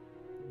know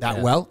that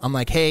well, I'm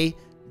like, hey,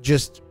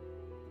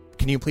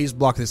 can you please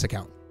block this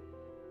account?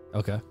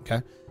 Okay.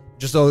 Okay.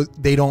 Just so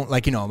they don't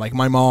like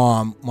my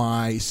mom,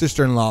 my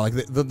sister-in-law, like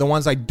the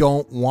ones I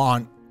don't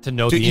want to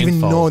know to the even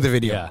info. know the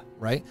video. Yeah.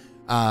 Right.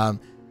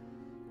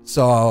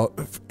 So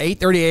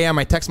 8:30 a.m.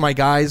 I text my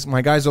guys.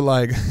 My guys are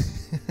like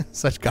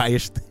such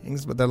guyish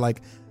things, but they're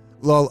like,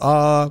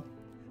 lol,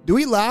 do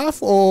we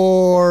laugh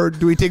or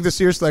do we take this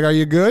seriously? Like, are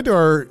you good,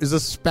 or is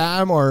this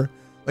spam, or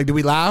like, do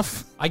we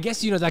laugh? I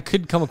guess, that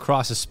could come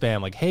across as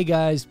spam. Like, hey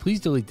guys, please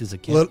delete this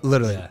account.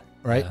 Literally. Yeah.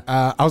 Right.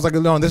 Yeah. I was like,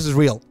 no, this is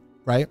real.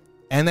 Right.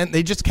 And then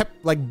they just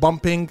kept like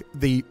bumping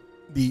the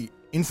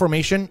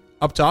information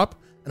up top.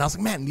 And I was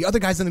like, man, the other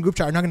guys in the group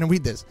chat are not going to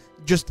read this.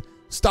 Just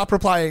stop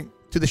replying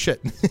to the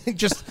shit.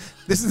 Just,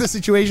 this is the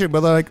situation.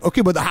 But they're like,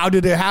 okay, but how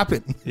did it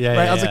happen? Yeah.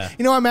 Right. I was like,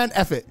 you know what, man?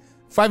 F it.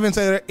 5 minutes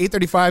later,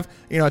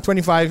 8:35,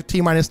 25,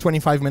 T minus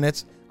 25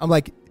 minutes. I'm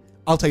like,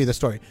 I'll tell you the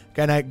story.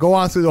 Okay. And I go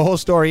on through the whole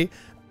story.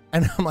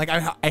 And I'm like,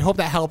 I hope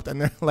that helped.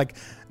 And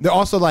they're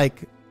also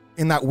like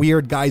in that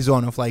weird guy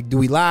zone of like, do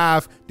we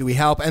laugh? Do we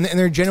help? And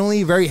they're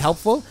generally very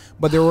helpful.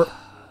 But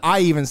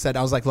I even said,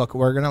 I was like, look,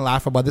 we're going to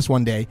laugh about this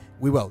one day.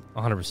 We will.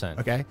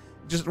 100%. Okay.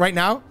 Just right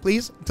now,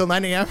 please, until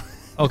 9 a.m.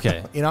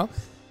 Okay. 9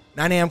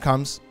 a.m.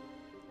 comes.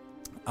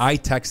 I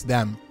text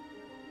them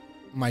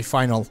my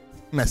final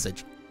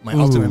message, my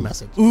ultimate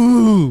message.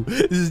 Ooh,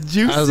 this is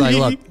juicy. I was like,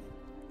 look,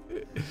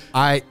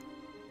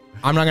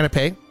 I'm not going to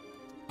pay.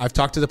 I've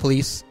talked to the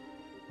police.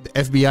 The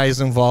FBI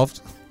is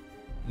involved.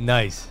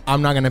 Nice.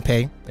 I'm not going to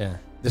pay. Yeah.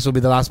 This will be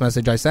the last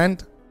message I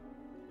send.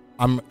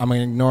 I'm going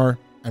to ignore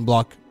and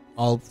block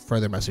all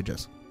further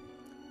messages.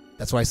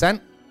 That's what I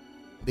sent.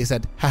 They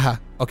said, haha,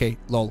 okay,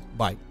 lol,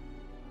 bye.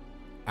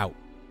 Out.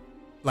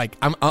 Like,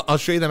 I'll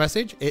show you the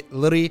message. It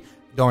literally,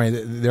 don't worry,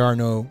 there are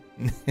no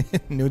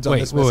nudes on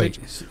this message.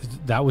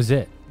 Wait, that was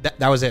it.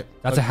 That was it.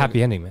 That's a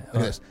happy ending, man.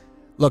 Look at this.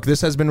 Look,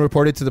 this has been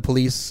reported to the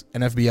police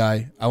and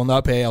FBI. I will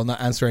not pay. I will not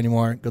answer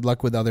anymore. Good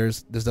luck with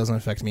others. This doesn't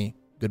affect me.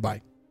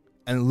 Goodbye.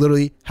 And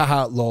literally,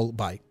 haha, lol,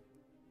 bye.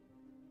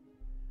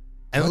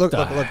 And look,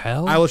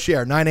 hell? I will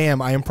share 9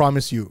 a.m. I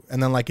promise you.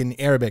 And then like in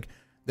Arabic,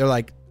 they're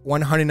like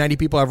 190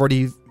 people have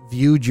already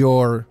viewed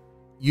your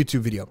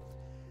YouTube video.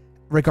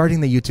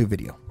 Regarding the YouTube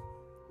video,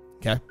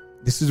 okay,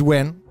 this is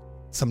when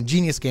some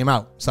genius came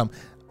out. It's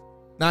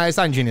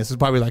not genius. It's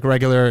probably like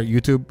regular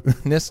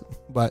YouTube-ness,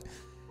 but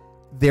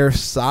their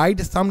side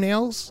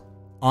thumbnails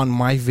on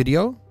my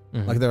video,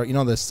 like the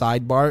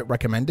sidebar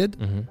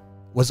recommended,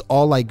 was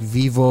all like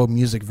Vivo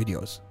music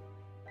videos.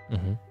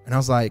 And I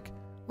was like,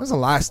 when's the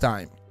last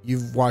time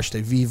you've watched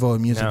a Vivo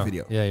music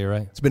video? Yeah, you're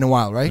right. It's been a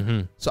while,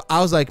 right? So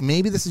I was like,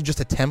 maybe this is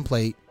just a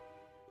template,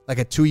 like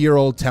a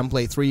 2-year-old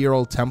template,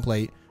 3-year-old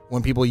template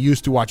when people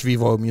used to watch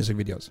Vivo music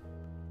videos.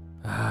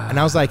 And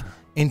I was like,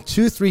 in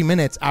 2-3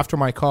 minutes after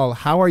my call,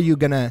 how are you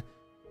going to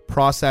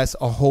process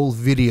a whole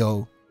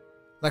video?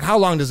 Like, how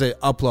long does it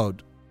upload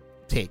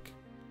take?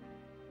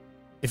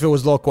 If it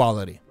was low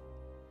quality.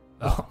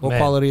 Low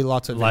quality,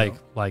 lots of video.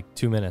 Like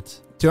 2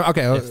 minutes.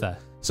 Okay. If that.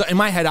 So in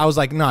my head, I was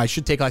like, no, it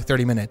should take like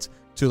 30 minutes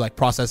to like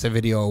process a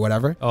video or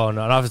whatever. Oh,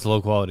 no, not if it's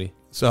low quality.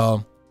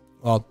 So,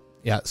 well,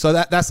 yeah. So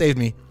that saved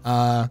me.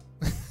 No.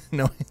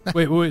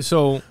 Wait.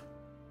 So,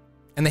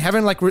 and they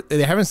haven't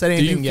said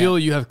anything yet. Do you feel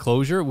you have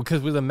closure?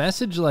 Because with a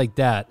message like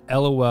that,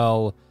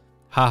 LOL,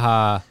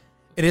 haha,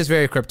 it is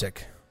very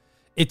cryptic.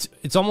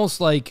 It's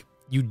almost like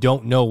you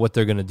don't know what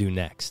they're gonna do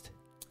next.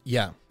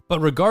 Yeah.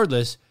 But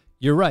regardless,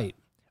 you're right.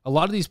 A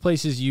lot of these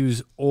places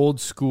use old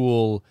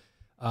school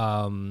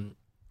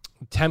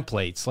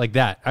templates like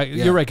that.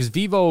 You're right, because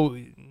Vivo,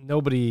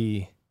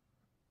 nobody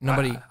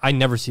Nobody. I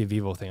never see a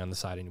Vivo thing on the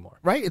side anymore.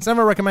 Right? It's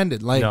never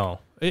recommended. Like no,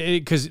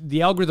 because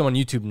the algorithm on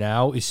YouTube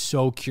now is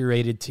so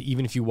curated to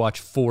even if you watch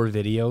 4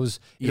 videos,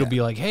 it'll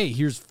be like, hey,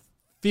 here's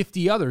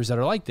 50 others that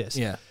are like this.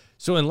 Yeah.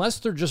 So unless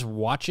they're just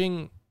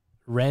watching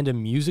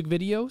random music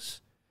videos,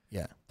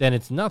 then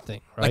it's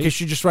nothing, right? Like, you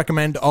should just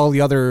recommend all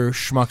the other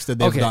schmucks that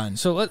they've done.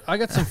 So I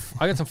got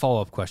some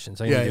follow up questions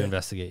I need to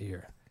investigate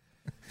here.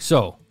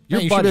 So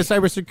you should be a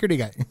cybersecurity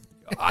guy.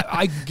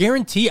 I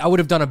guarantee I would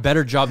have done a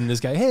better job than this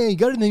guy. Hey, you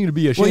got anything to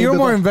be ashamed of? Well, you're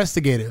more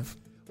investigative.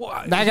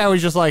 Well, that guy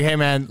was just like, hey,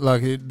 man,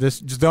 look,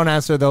 just don't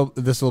answer.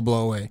 This will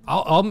blow away.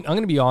 I'm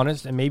going to be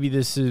honest, and maybe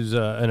this is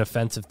an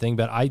offensive thing,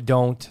 but I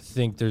don't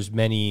think there's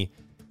many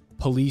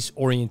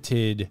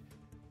police-oriented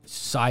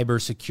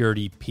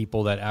cybersecurity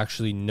people that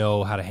actually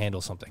know how to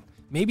handle something.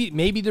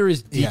 Maybe there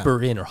is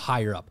deeper in or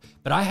higher up,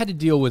 but I had to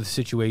deal with a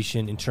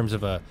situation in terms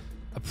of a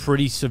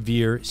pretty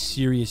severe,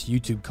 serious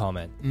YouTube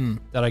comment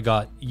that I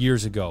got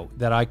years ago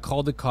that I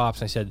called the cops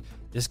and I said,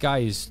 this guy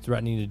is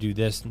threatening to do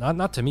this,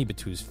 not to me, but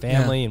to his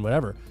family and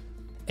whatever.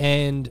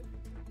 And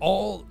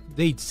all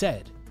they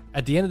said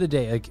at the end of the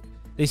day, like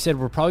they said,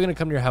 we're probably going to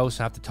come to your house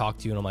and have to talk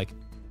to you. And I'm like,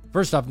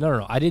 first off,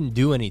 no, I didn't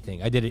do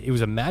anything. I did it. It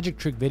was a magic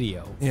trick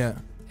video. Yeah.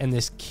 And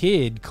this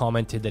kid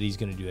commented that he's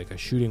going to do like a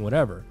shooting,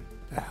 whatever.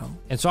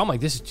 And so I'm like,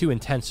 this is too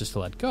intense just to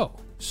let go.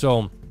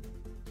 So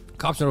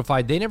cops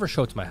notified. They never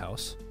showed to my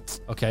house.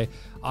 Okay.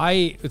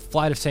 I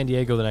fly to San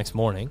Diego the next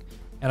morning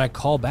and I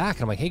call back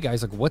and I'm like, hey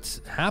guys, like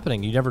what's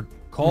happening? You never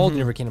called, you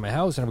never came to my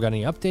house, I never got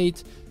any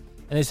updates.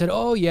 And they said,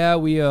 oh yeah,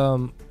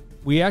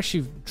 we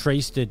actually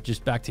traced it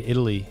just back to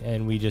Italy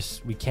and we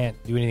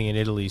can't do anything in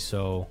Italy.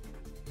 So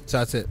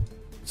that's it.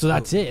 So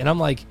that's it. And I'm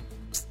like,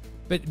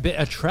 but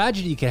a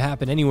tragedy can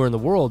happen anywhere in the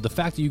world. The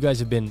fact that you guys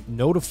have been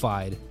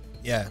notified,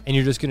 and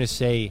you're just gonna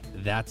say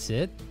that's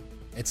it.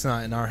 It's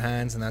not in our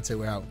hands, and that's it.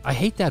 We're out. I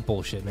hate that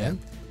bullshit, man.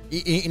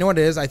 You know what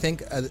it is? I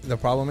think the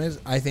problem is,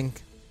 I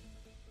think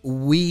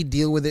we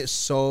deal with it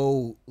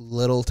so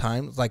little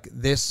times. Like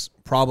this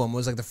problem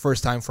was like the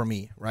first time for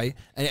me, right?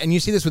 And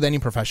you see this with any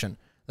profession.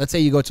 Let's say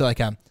you go to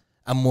like a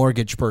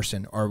mortgage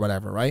person or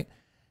whatever, right?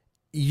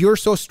 You're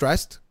so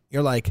stressed.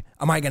 You're like,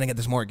 am I going to get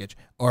this mortgage?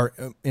 Or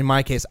in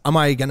my case, am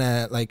I going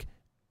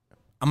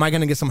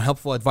to get some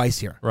helpful advice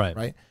here?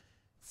 Right.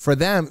 For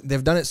them,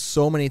 they've done it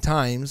so many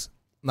times.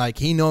 Like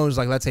he knows,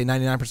 like, let's say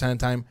 99% of the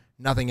time,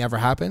 nothing ever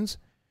happens.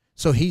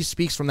 So he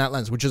speaks from that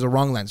lens, which is a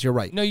wrong lens. You're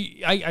right. No,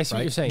 I see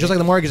what you're saying. Just like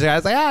the mortgage guy,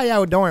 it's like,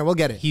 yeah, don't worry, we'll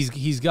get it.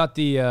 He's got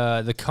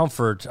the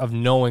comfort of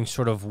knowing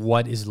sort of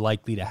what is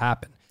likely to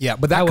happen. Yeah,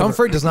 but that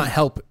comfort does not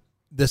help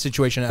the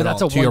situation at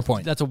all, to your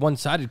point. That's a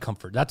one-sided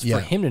comfort. That's for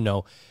him to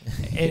know.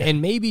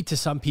 And maybe to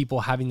some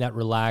people, having that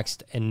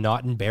relaxed and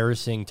not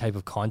embarrassing type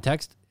of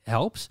context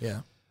helps.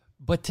 Yeah.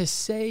 But to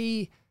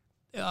say,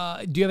 do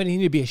you have anything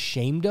to be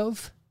ashamed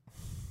of?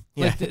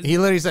 Yeah, like he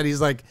literally said,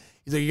 he's like,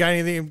 you got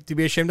anything to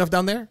be ashamed of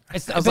down there? I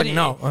was like,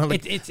 no.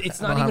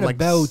 It's not even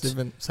about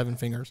seven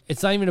fingers.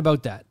 It's not even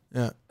about that.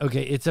 Yeah.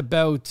 Okay. It's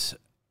about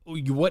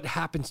what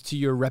happens to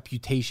your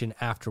reputation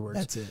afterwards.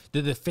 That's it.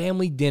 The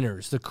family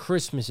dinners, the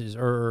Christmases,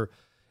 or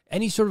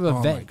any sort of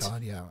event. Oh my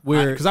God, yeah.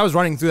 Because I was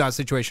running through that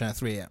situation at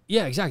 3 a.m.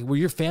 Yeah, exactly. Where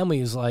your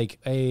family is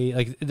like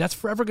that's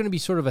forever going to be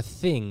sort of a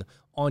thing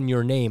on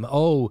your name.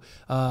 Oh,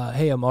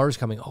 hey, Ammar's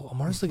coming. Oh,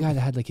 Ammar's the guy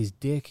that had like his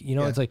dick. You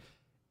know, it's like.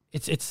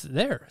 It's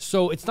there.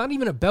 So it's not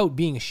even about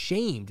being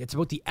ashamed. It's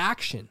about the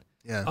action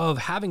of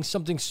having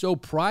something so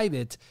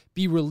private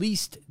be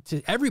released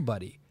to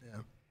everybody.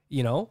 Yeah.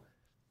 You know?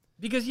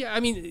 Because, I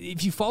mean,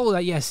 if you follow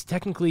that, yes,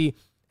 technically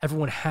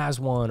everyone has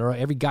one or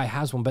every guy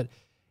has one, but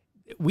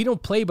we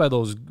don't play by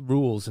those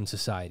rules in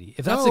society.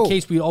 If that's the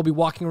case, we'd all be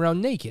walking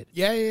around naked.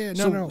 Yeah.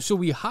 No. So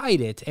we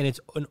hide it, and it's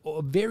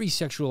a very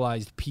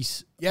sexualized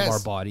piece of our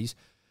bodies.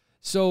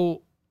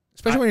 So...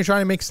 Especially when you're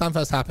trying to make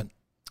Sunfest happen.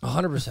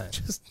 100%.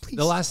 Just please.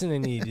 The last thing they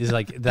need is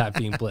like that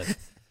being blitzed.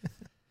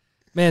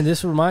 Man,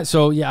 this reminds.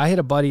 So yeah, I had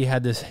a buddy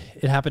had this.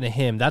 It happened to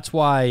him. That's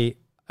why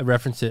I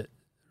referenced it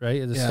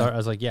right at the start. I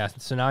was like, yeah.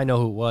 So now I know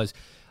who it was.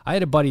 I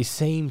had a buddy.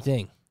 Same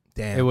thing.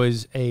 Damn. It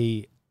was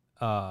a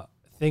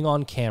thing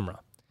on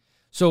camera.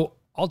 So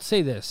I'll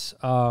say this.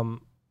 I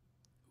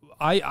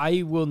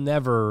will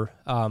never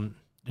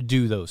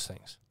do those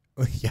things.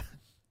 Yeah.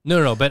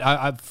 No. But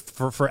I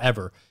for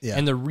forever. Yeah.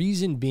 And the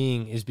reason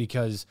being is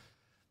because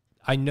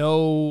I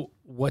know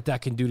what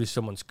that can do to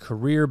someone's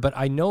career, but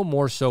I know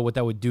more so what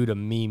that would do to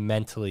me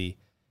mentally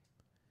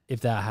if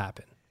that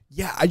happened.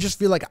 Yeah, I just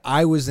feel like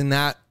I was in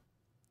that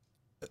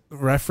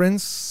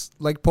reference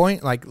like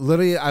point. Like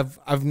literally,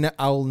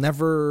 I'll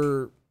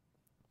never,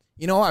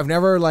 I've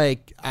never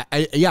like,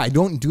 I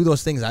don't do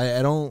those things.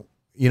 I don't,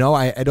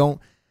 I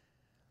don't,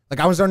 like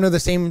I was under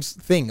the same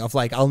thing of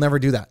like, I'll never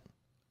do that.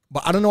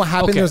 But I don't know what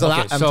happened. There's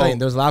I'm telling you,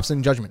 there's a lapse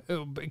in judgment.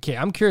 Okay,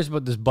 I'm curious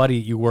about this buddy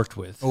you worked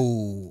with.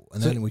 Oh,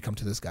 and then we come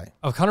to this guy.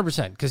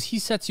 100%, because he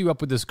sets you up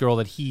with this girl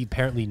that he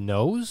apparently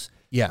knows.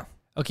 Yeah.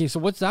 Okay, so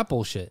what's that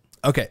bullshit?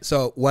 Okay,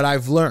 so what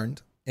I've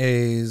learned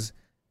is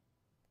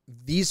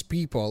these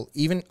people,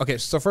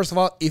 so first of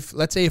all,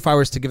 let's say if I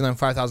was to give them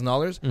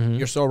 $5,000,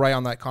 you're so right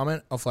on that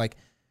comment of like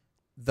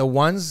the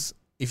ones,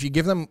 if you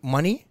give them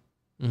money,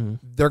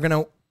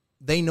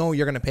 they know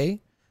you're gonna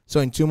pay. So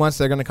in 2 months,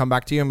 they're gonna come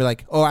back to you and be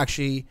like, "Oh,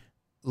 actually,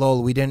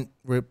 lol, we didn't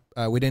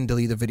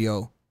delete the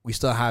video. We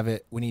still have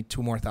it. We need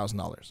 $2,000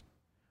 more,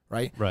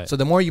 right? So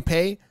the more you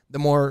pay, the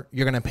more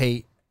you're gonna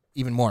pay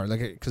even more, like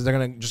because they're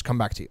gonna just come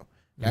back to you.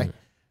 Okay,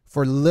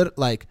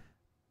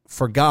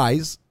 for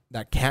guys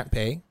that can't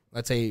pay,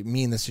 let's say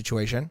me in this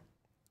situation,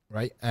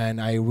 right?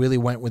 And I really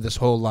went with this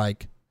whole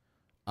like,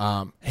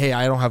 hey,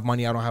 I don't have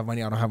money,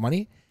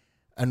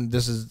 and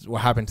this is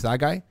what happened to that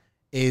guy.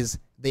 Is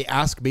they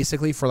ask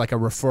basically for like a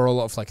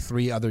referral of like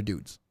 3 other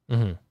dudes,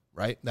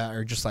 right? That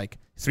are just like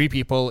 3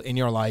 people in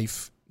your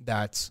life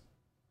that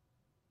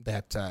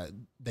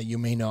you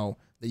may know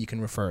that you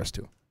can refer us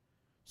to,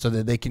 so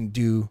that they can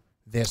do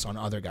this on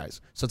other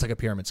guys. So it's like a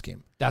pyramid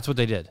scheme. That's what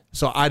they did.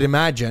 So I'd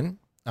imagine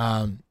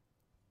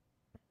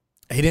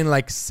he didn't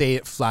like say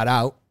it flat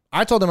out.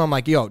 I told him, I'm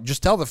like, yo,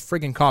 just tell the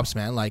friggin' cops,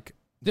 man. Like,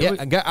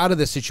 get out of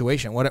this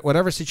situation.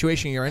 Whatever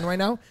situation you're in right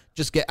now,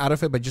 just get out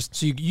of it. But just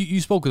so you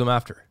spoke with him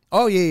after.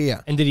 Oh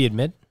yeah. And did he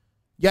admit?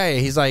 Yeah.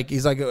 He's like,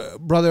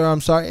 brother,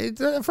 I'm sorry.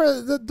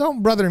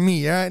 Don't brother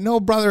me. No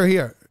brother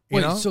here.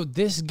 You know? So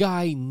this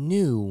guy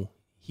knew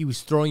he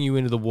was throwing you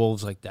into the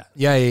wolves like that.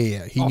 Yeah.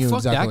 He knew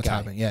exactly what's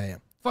happening. Yeah.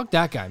 Fuck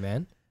that guy,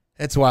 man.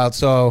 It's wild.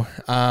 So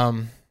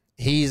I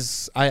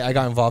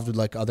got involved with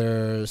like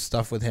other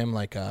stuff with him,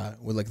 like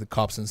with like the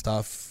cops and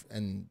stuff.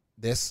 And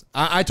this,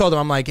 I told him,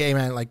 I'm like, hey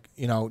man, like,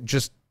 you know,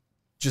 just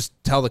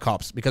tell the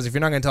cops, because if you're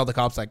not gonna tell the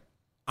cops, like,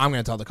 I'm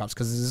gonna tell the cops,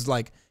 because this is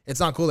like,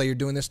 it's not cool that you're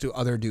doing this to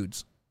other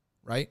dudes,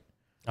 right?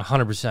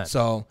 100%.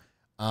 So,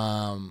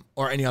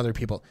 or any other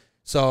people.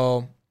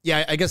 So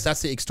yeah, I guess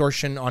that's the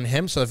extortion on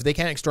him. So if they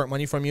can't extort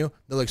money from you,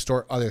 they'll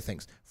extort other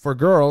things. For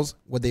girls,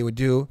 what they would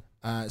do,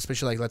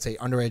 especially like, let's say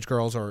underage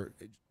girls or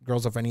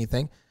girls of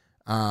anything,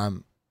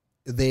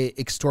 they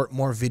extort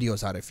more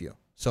videos out of you.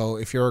 So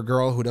if you're a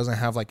girl who doesn't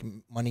have like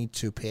money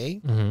to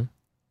pay, I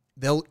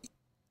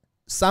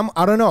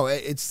don't know.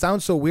 It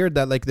sounds so weird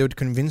that like they would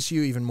convince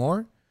you even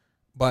more,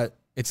 but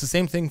it's the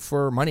same thing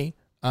for money.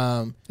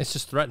 It's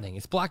just threatening.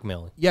 It's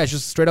blackmailing. Yeah, it's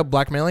just straight up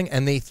blackmailing,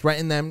 and they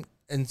threaten them,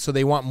 and so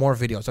they want more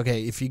videos.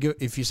 Okay,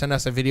 if you send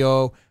us a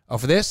video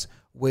of this,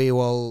 we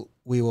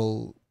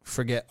will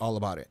forget all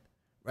about it,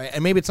 right?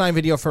 And maybe it's not a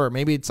video for her.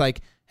 Maybe it's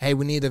like, hey,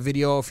 we need a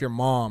video of your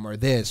mom or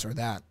this or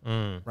that,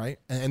 right?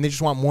 And they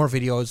just want more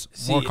videos,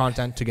 more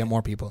content to get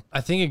more people.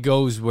 I think it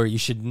goes where you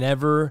should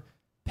never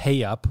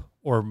pay up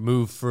or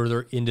move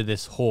further into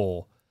this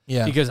hole.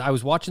 Yeah. Because I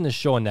was watching this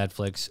show on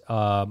Netflix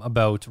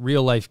about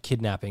real life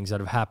kidnappings that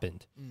have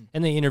happened.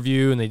 And they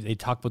interview and they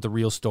talk about the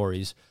real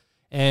stories.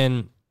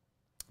 And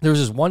there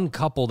was this one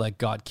couple that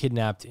got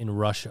kidnapped in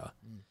Russia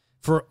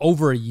for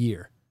over a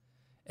year.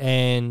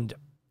 And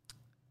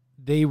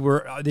they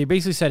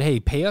basically said,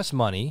 hey, pay us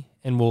money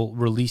and we'll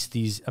release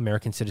these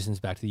American citizens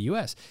back to the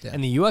U.S. Yeah.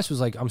 And the U.S.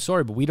 was like, I'm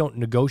sorry, but we don't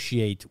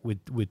negotiate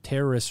with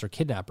terrorists or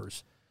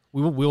kidnappers.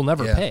 We'll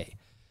never pay.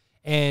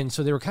 And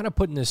so they were kind of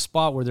put in this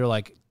spot where they're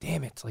like,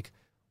 damn it, like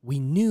we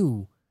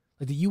knew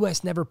like the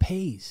U.S. never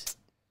pays.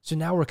 So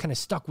now we're kind of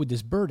stuck with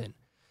this burden.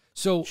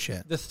 So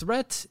the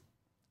threat,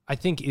 I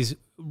think, is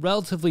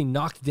relatively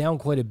knocked down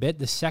quite a bit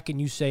the second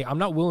you say, I'm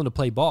not willing to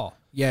play ball.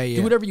 Yeah.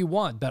 Do whatever you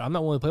want, but I'm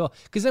not willing to play ball.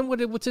 Because then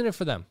what's in it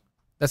for them?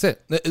 That's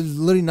it. There's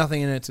literally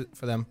nothing in it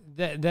for them.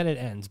 Then it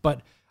ends. But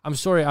I'm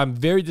sorry, I'm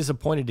very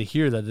disappointed to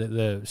hear that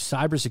the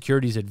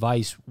cybersecurity's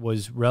advice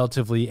was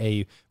relatively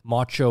a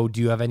macho, do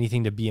you have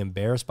anything to be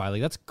embarrassed by?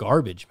 Like, that's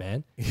garbage,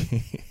 man.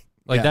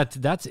 Like,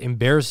 that's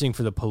embarrassing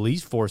for the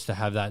police force to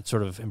have that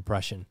sort of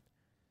impression.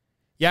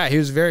 Yeah, he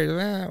was very,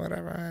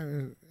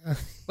 whatever.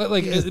 But,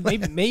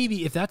 like,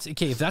 maybe if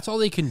that's all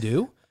they can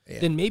do,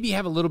 then maybe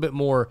have a little bit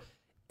more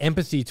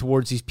empathy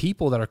towards these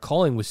people that are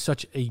calling with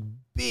such a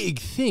big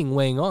thing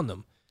weighing on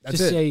them.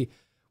 Say,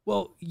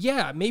 well,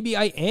 yeah, maybe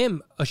I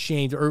am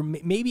ashamed, or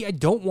maybe I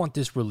don't want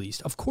this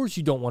released. Of course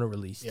you don't want it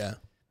released. Yeah.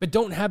 But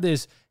don't have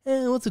this,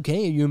 well, it's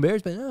okay. Are you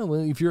embarrassed? But, well,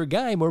 if you're a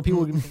guy, more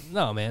people...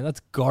 No, man, that's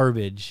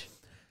garbage.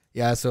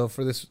 Yeah, so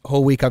for this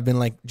whole week, I've been,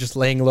 like, just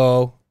laying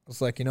low. I was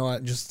like, you know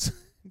what? Just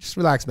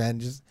relax, man.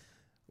 Just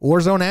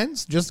Warzone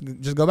ends. Just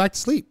go back to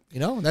sleep. You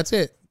know, that's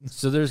it.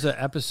 So there's an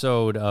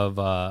episode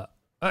of...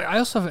 I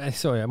also have,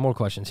 I have more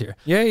questions here.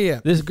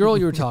 Yeah. This girl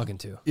you were talking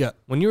to. Yeah.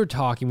 When you were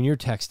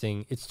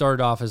texting, it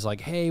started off as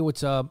like, hey,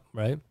 what's up,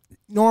 right?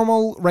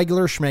 Normal,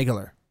 regular,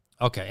 schmegular.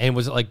 Okay. And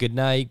was it like good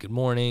night, good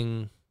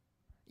morning?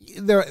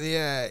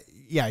 Yeah,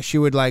 she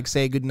would like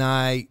say good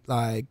night,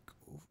 like,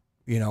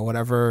 you know,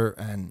 whatever.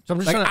 And so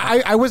I'm just like,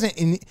 I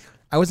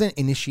wasn't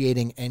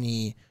initiating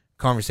any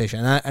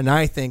conversation. And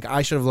I think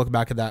I should have looked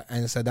back at that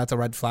and said that's a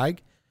red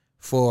flag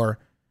because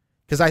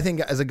I think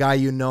as a guy,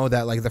 you know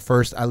that like the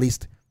first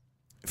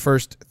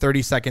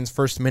 30 seconds,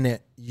 first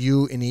minute,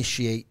 you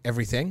initiate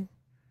everything.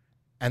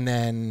 And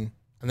then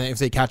if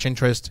they catch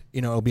interest,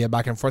 you know, it'll be a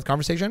back and forth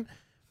conversation.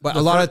 But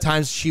a lot of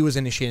times she was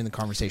initiating the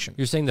conversation.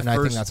 You're saying I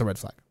think that's a red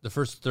flag. The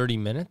first 30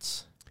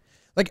 minutes?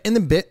 Like in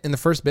the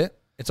first bit,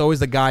 it's always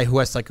the guy who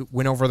has to like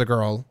win over the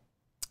girl.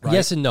 Right?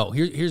 Yes and no.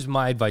 Here's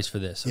my advice for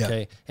this,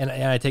 okay? Yeah. And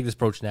I take this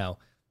approach now.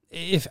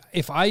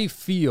 if I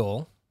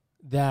feel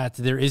that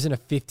there isn't a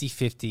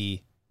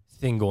 50-50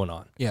 thing going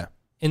on. Yeah.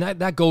 And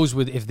that goes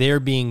with if they're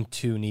being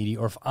too needy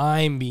or if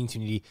I'm being too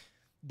needy,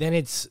 then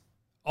it's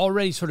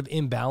already sort of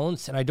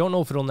imbalanced, and I don't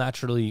know if it'll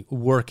naturally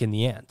work in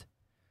the end.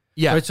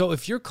 Yeah. Right? So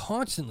if you're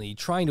constantly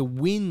trying to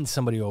win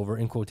somebody over,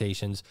 in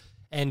quotations,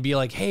 and be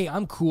like, hey,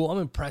 I'm cool, I'm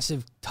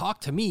impressive,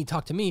 talk to me,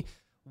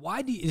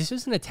 why do you, this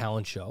isn't a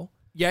talent show.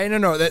 Yeah,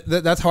 no.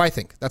 That's how I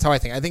think.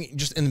 I think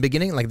just in the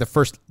beginning, like the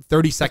first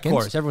 30 seconds. Of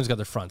course, everyone's got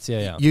their fronts.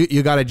 Yeah.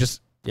 You got to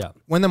just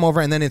win them over,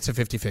 and then it's a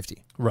 50-50.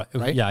 Right.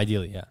 Yeah,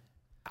 ideally, yeah.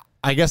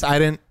 I guess I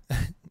didn't.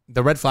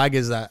 The red flag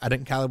is that I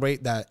didn't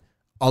calibrate that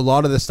a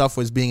lot of the stuff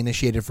was being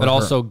initiated from her. But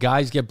also,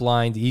 guys get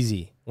blind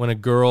easy. When a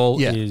girl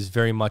is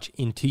very much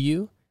into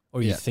you,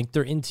 or you think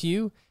they're into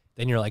you,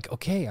 then you're like,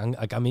 okay,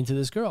 I'm into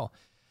this girl.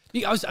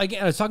 I was talking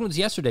about this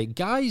yesterday.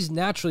 Guys,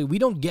 naturally, we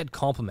don't get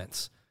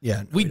compliments.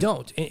 Yeah, we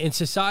don't. In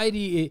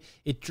society,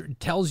 it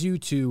tells you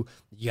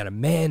got to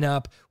man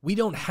up. We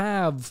don't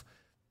have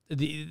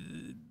the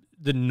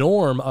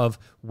norm of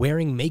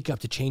wearing makeup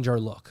to change our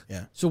look.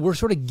 Yeah. So we're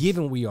sort of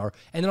given what we are.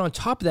 And then on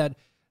top of that,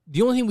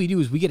 the only thing we do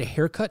is we get a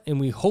haircut and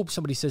we hope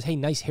somebody says, hey,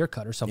 nice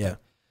haircut or something. Yeah.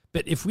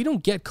 But if we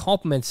don't get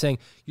compliments saying,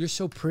 you're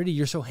so pretty,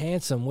 you're so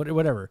handsome,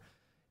 whatever,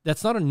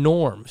 that's not a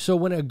norm. So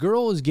when a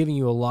girl is giving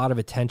you a lot of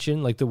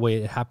attention, like the way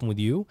it happened with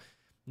you,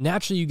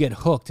 naturally you get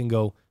hooked and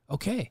go,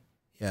 okay.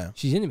 Yeah.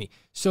 She's into me.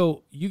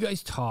 So you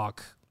guys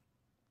talk.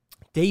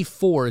 Day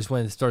 4 is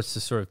when it starts to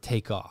sort of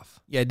take off.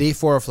 Yeah, day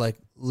 4 of like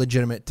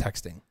legitimate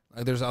texting.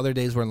 Like there's other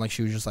days where like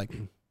she was just like,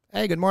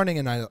 hey, good morning.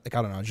 And I don't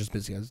know, I was just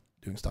busy. I was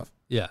doing stuff.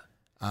 Yeah.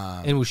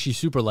 And was she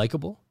super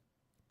likable?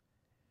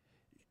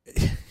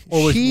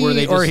 Or were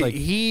they just like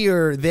he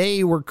or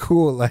they were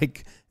cool?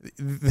 Like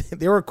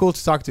they were cool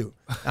to talk to.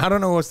 I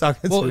don't know what was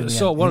talking to.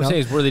 So what I'm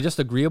saying is, were they just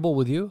agreeable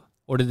with you,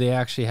 or did they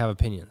actually have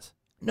opinions?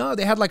 No,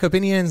 they had like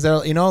opinions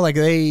that, like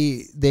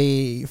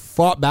they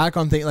fought back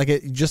on things. Like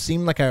it just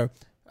seemed like a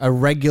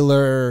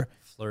regular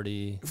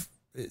flirty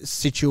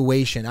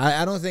situation.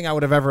 I don't think I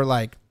would have ever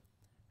like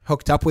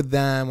hooked up with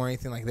them or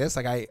anything like this.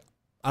 Like I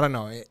don't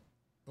know.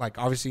 Like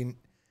obviously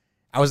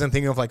I wasn't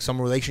thinking of like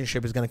some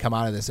relationship is going to come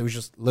out of this. It was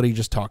just literally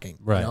just talking.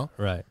 Right. You know?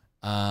 Right.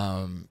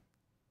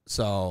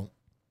 So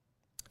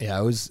yeah,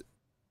 it was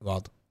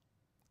wild.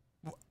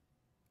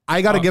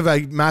 I got to give a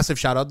massive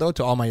shout out though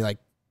to all my like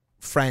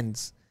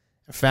friends,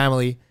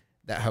 family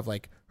that have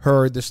like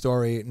heard the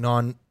story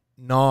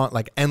not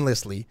like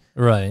endlessly.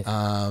 Right.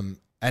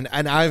 And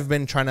I've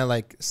been trying to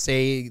like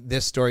say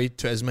this story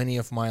to as many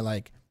of my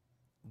like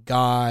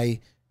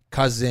guy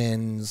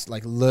cousins,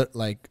 like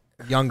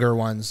younger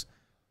ones,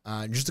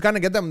 just to kind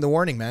of get them the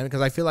warning, man, because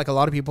I feel like a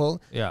lot of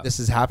people this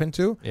has happened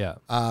to. Yeah.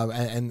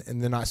 And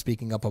they're not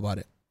speaking up about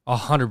it.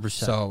 100%.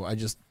 So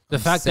I'm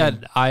fact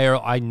saying that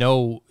I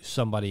know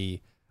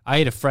somebody. I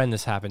had a friend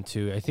this happened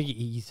to. I think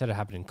he said it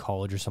happened in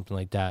college or something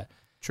like that.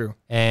 True.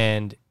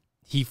 And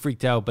he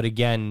freaked out, but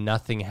again,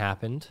 nothing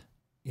happened.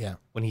 Yeah.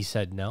 When he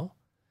said no.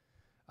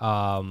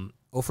 0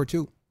 for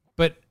 2.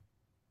 But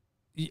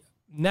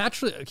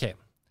naturally, okay.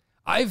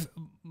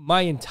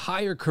 My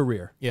entire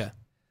career. Yeah.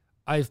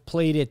 I've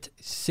played it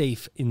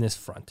safe in this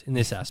front, in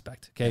this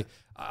aspect. Okay.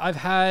 I've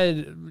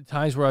had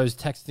times where I was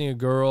texting a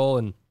girl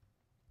and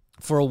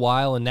for a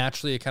while, and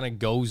naturally it kind of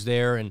goes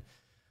there.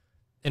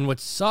 And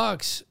what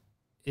sucks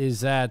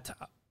is that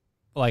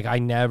like I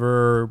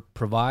never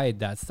provide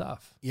that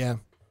stuff. Yeah.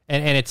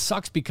 And it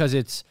sucks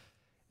because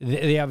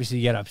they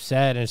obviously get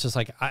upset, and it's just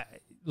like,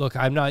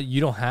 I'm not,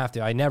 you don't have to.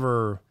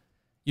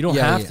 You don't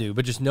have to,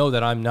 but just know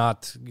that I'm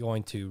not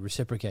going to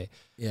reciprocate.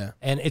 Yeah.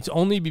 And it's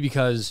only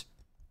because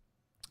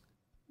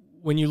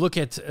when you look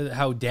at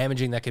how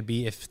damaging that could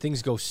be if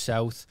things go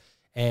south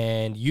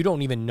and you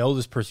don't even know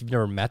this person, you've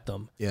never met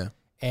them. Yeah.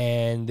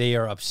 And they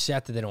are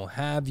upset that they don't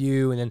have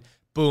you, and then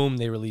boom,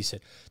 they release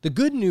it. The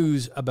good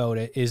news about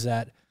it is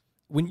that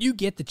when you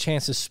get the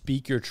chance to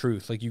speak your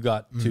truth, like you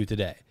got to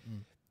today,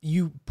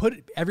 you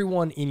put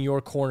everyone in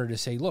your corner to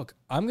say, look,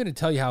 I'm going to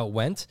tell you how it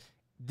went.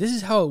 This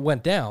is how it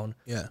went down.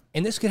 Yeah.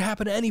 And this could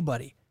happen to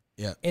anybody.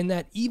 Yeah. And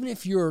that even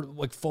if your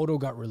like photo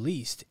got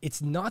released,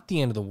 it's not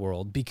the end of the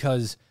world,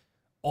 because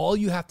all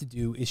you have to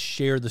do is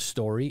share the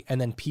story, and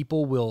then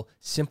people will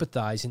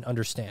sympathize and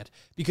understand.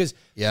 Because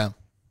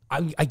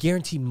I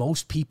guarantee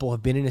most people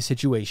have been in a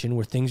situation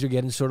where things are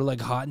getting sort of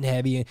like hot and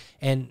heavy,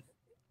 and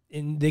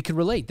they could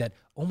relate that,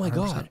 oh my 100%.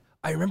 God,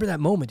 I remember that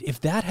moment.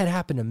 If that had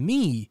happened to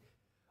me,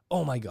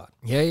 oh my God.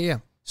 Yeah.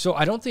 So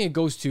I don't think it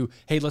goes to,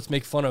 hey, let's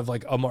make fun of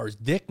like Ammar's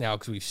dick now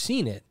because we've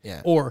seen it.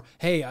 Yeah. Or,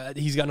 hey,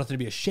 he's got nothing to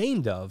be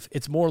ashamed of.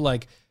 It's more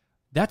like,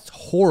 that's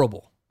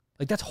horrible.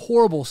 Like, that's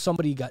horrible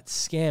somebody got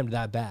scammed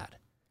that bad.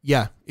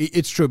 Yeah,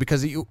 it's true,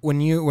 because when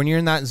you're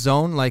in that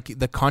zone, like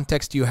the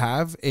context you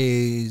have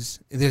is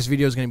this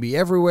video is going to be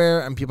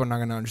everywhere and people are not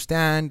going to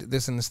understand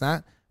this and this and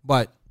that.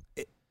 But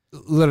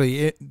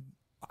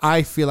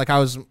I feel like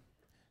the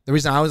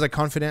reason I was like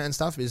confident and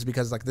stuff is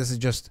because like this is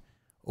just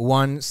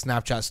one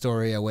Snapchat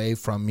story away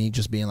from me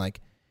just being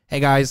like, hey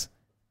guys,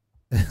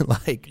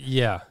 like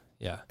yeah,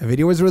 a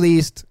video was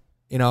released,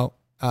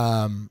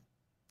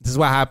 this is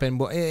what happened.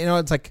 But, you know,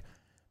 it's like,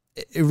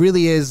 it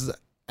really is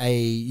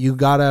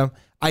I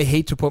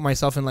hate to put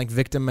myself in like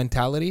victim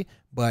mentality,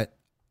 but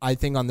I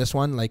think on this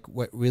one, like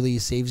what really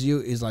saves you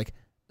is like,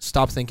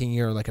 stop thinking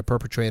you're like a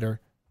perpetrator.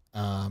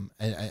 And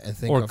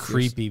think or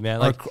creepy, man.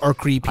 Like, or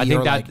creepy. I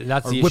think or that's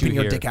like, the or issue whipping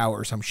your here. dick out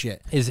or some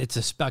shit. It's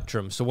a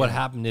spectrum. So what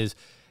happened is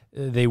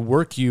they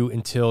work you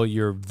until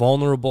you're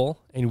vulnerable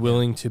and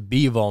willing to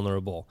be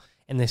vulnerable.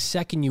 And the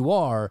second you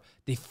are,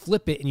 they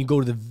flip it and you go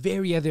to the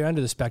very other end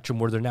of the spectrum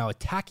where they're now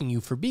attacking you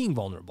for being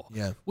vulnerable.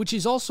 Yeah. Which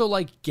is also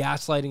like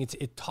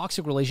gaslighting.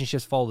 Toxic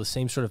relationships follow the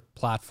same sort of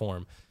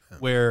platform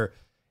where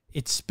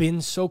it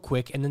spins so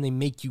quick and then they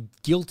make you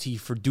guilty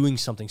for doing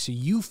something. So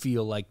you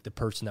feel like the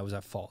person that was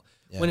at fault.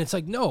 Yeah. When it's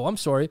like, no, I'm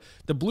sorry.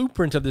 The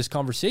blueprint of this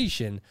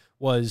conversation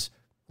was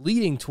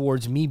leading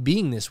towards me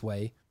being this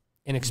way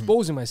and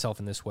exposing myself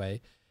in this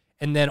way.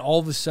 And then all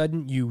of a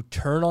sudden you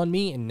turn on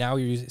me and now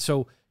you're using...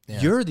 So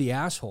you're the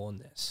asshole in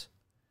this,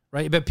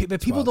 right? But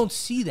people don't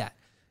see that.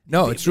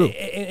 No, it's true.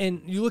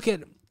 And you look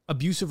at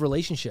abusive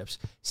relationships,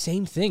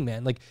 same thing,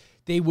 man. Like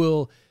they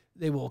will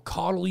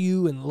coddle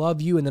you and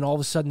love you, and then all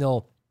of a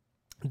sudden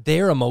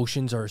their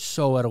emotions are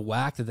so out of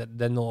whack that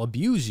then they'll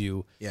abuse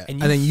you. Yeah. And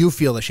then you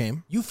feel the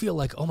shame. You feel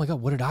like, oh my God,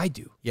 what did I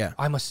do? Yeah.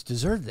 I must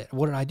deserve that.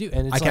 What did I do?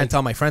 And it's I can't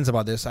tell my friends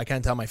about this. I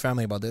can't tell my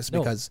family about this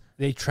because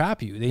they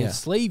trap you. They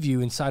enslave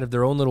you inside of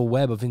their own little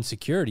web of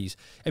insecurities.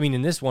 I mean,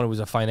 in this one, it was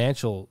a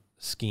financial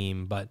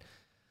scheme, but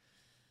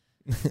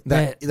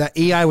that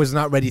AI was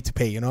not ready to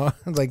pay, you know?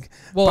 Like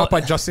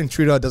Papa Justin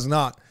Trudeau does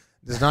not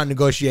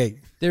negotiate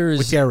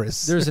with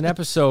terrorists. There's an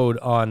episode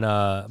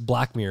on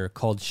Black Mirror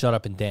called Shut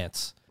Up and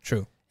Dance.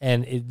 True.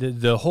 And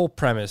the whole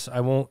premise, I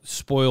won't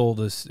spoil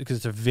this because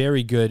it's a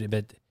very good,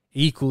 but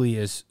equally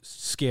as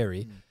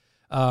scary.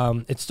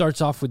 It starts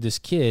off with this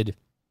kid,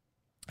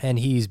 and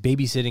he's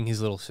babysitting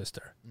his little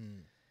sister.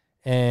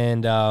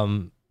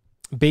 And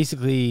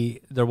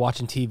basically, they're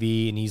watching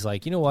TV, and he's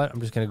like, you know what?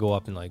 I'm just going to go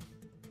up and, like,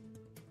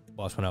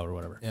 boss one out or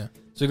whatever. Yeah.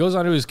 So he goes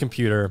onto his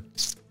computer,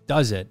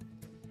 does it,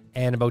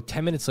 and about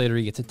 10 minutes later,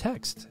 he gets a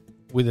text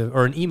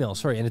or an email,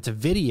 and it's a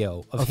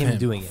video of him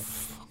doing it.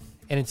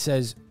 And it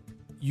says,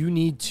 you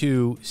need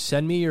to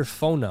send me your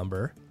phone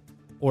number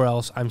or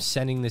else I'm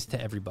sending this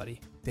to everybody.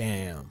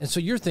 Damn. And so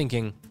you're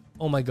thinking,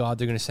 oh my God,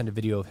 they're going to send a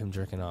video of him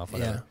jerking off.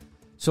 Whatever. Yeah.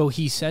 So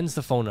he sends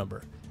the phone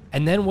number.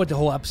 And then what the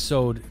whole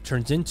episode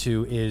turns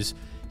into is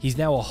he's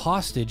now a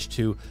hostage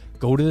to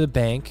go to the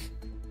bank,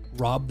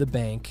 rob the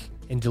bank,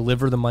 and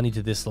deliver the money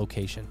to this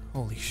location.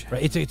 Holy shit.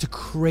 Right? It's a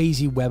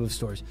crazy web of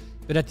stories.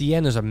 But at the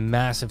end, there's a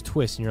massive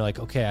twist. And you're like,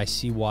 okay, I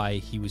see why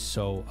he was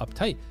so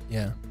uptight.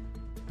 Yeah.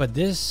 But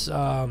this...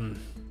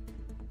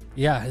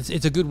 yeah,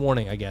 it's a good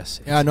warning, I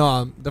guess. Yeah, no,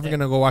 I'm definitely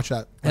going to go watch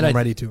that when I'm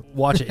ready to.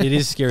 Watch it. It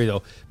is scary,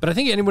 though. But I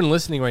think anyone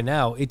listening right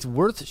now, it's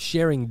worth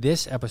sharing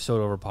this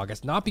episode over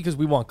podcast, not because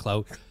we want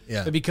clout,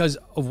 but because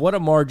of what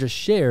Ammar just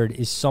shared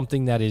is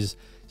something that is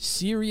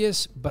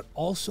serious, but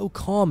also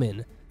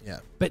common.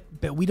 Yeah. But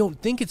we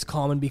don't think it's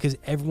common because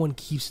everyone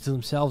keeps it to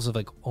themselves of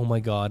like, oh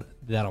my God,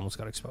 that almost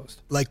got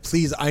exposed. Like,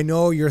 please, I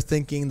know you're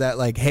thinking that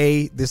like,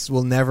 hey, this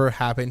will never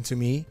happen to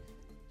me.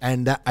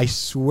 And that, I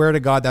swear to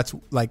God, that's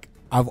like,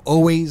 I've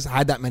always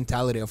had that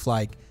mentality of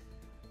like,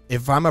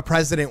 if I'm a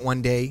president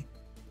one day,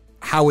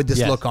 how would this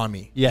look on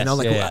me? Yes, you know,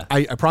 like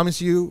I promise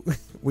you,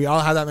 we all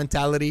have that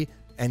mentality,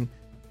 and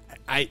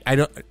I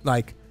don't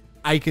like.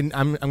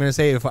 I'm gonna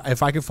say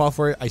if I could fall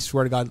for it, I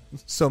swear to God,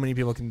 so many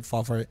people can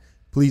fall for it.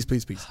 Please,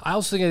 please, please. I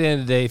also think at the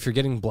end of the day, if you're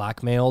getting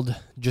blackmailed,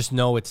 just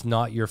know it's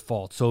not your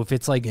fault. So if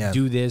it's like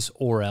do this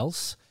or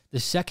else, the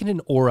second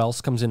an or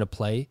else comes into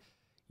play,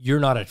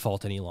 you're not at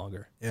fault any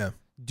longer. Yeah.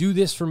 Do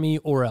this for me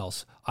or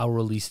else I'll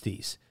release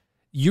these.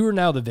 You're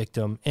now the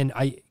victim, and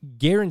I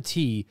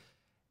guarantee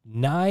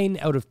 9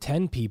 out of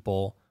 10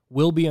 people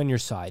will be on your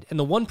side. And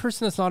the one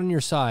person that's not on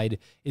your side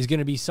is going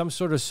to be some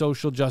sort of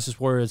social justice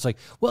warrior. It's like,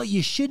 well,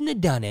 you shouldn't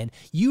have done it.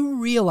 You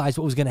realized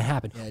what was going to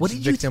happen. Yeah, what did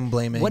victim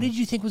blaming? What did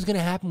you think was going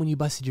to happen when you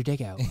busted your dick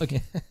out?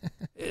 Okay.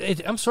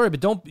 I'm sorry,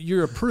 but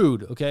you're a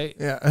prude, okay?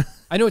 Yeah.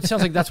 I know it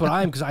sounds like that's what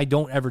I am because I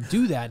don't ever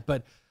do that,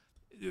 but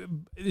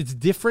it's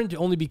different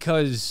only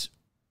because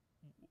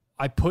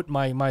I put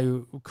my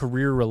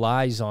career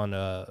relies on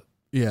a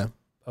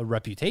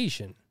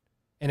reputation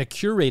and a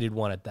curated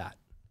one at that.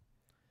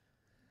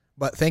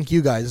 But thank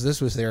you guys. This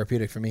was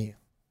therapeutic for me.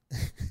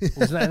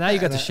 Well, now you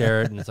got to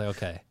share it, and it's like,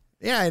 okay.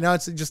 Yeah, I know.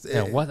 It's just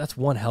what? That's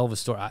one hell of a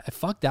story.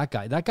 Fuck that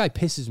guy. That guy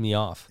pisses me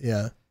off.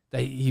 Yeah,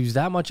 he was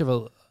that much of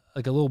a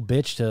little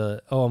bitch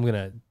to. Oh, I'm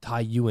gonna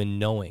tie you in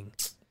knowing.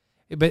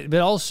 But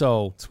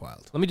also, it's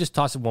wild. Let me just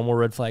toss one more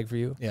red flag for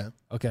you. Yeah.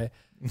 Okay.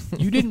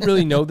 You didn't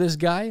really know this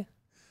guy.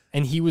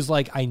 And he was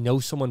like, I know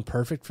someone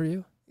perfect for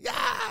you. Yeah,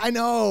 I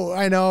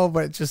know,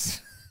 but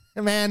just,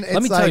 man, it's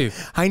let me tell you,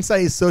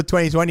 hindsight is so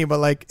 20/20. But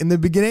like in the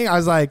beginning, I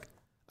was like,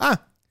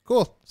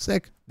 cool,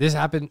 sick. This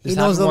happened. He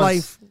knows the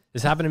life.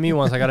 This happened to me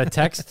once. I got a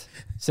text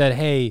said,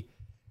 "Hey,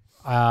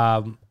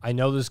 I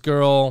know this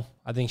girl.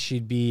 I think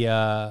she'd be.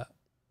 I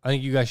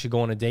think you guys should go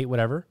on a date,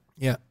 whatever."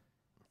 Yeah.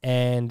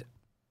 And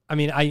I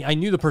mean, I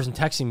knew the person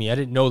texting me. I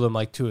didn't know them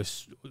like to a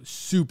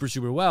super,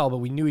 super well, but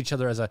we knew each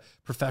other as a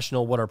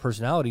professional, what our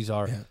personalities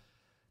are. Yeah.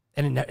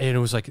 And it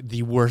was like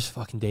the worst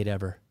fucking date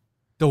ever.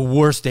 The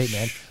worst date,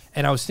 man.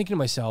 And I was thinking to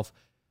myself,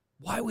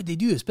 why would they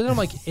do this? But then I'm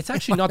like, it's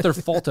actually not their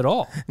fault at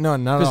all. No,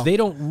 not at all. Because they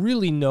don't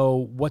really know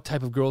what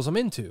type of girls I'm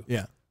into.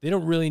 Yeah. They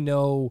don't really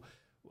know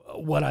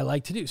what I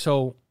like to do.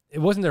 So it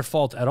wasn't their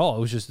fault at all. It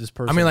was just this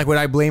person. I mean, like, would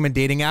I blame a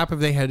dating app if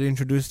they had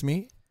introduced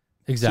me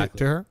to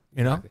her?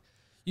 You know?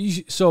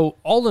 Exactly. So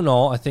all in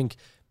all, I think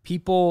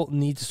people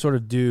need to sort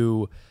of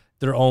do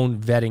their own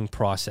vetting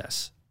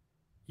process,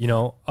 you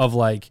know, of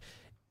like,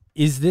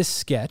 is this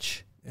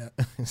sketch? Yeah.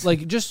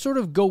 Like, just sort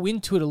of go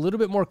into it a little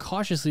bit more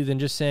cautiously than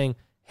just saying,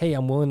 hey,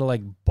 I'm willing to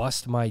like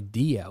bust my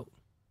D out.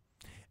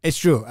 It's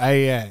true.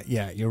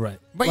 Yeah, you're right.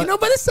 But you know,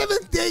 by the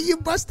 7th day, you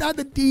bust out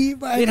the D.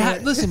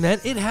 Listen, man,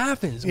 it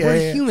happens.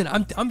 We're human.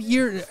 I'm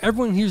here.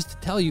 Everyone here's to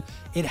tell you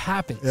it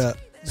happens. Yeah.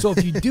 So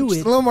if you do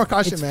it, a little more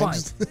caution, it's man.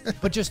 Fine.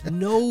 But just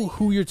know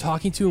who you're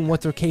talking to and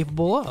what they're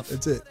capable of.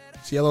 That's it.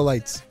 It's yellow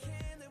lights.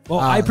 Well,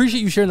 I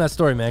appreciate you sharing that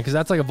story, man, because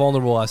that's like a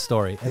vulnerable ass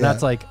story, and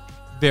that's like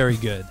very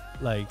good.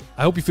 Like,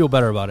 I hope you feel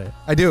better about it.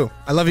 I do.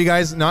 I love you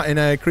guys, not in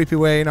a creepy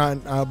way,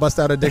 not bust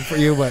out a dick for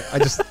you, but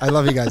I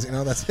love you guys. You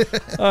know, that's it.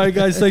 All right,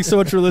 guys. Thanks so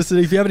much for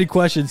listening. If you have any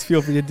questions,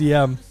 feel free to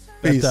DM.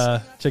 Peace.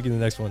 Check in the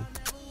next one.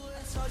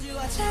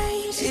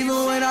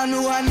 Even when I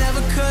knew I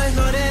never could,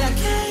 know that I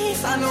can't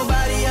find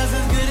nobody else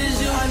as good as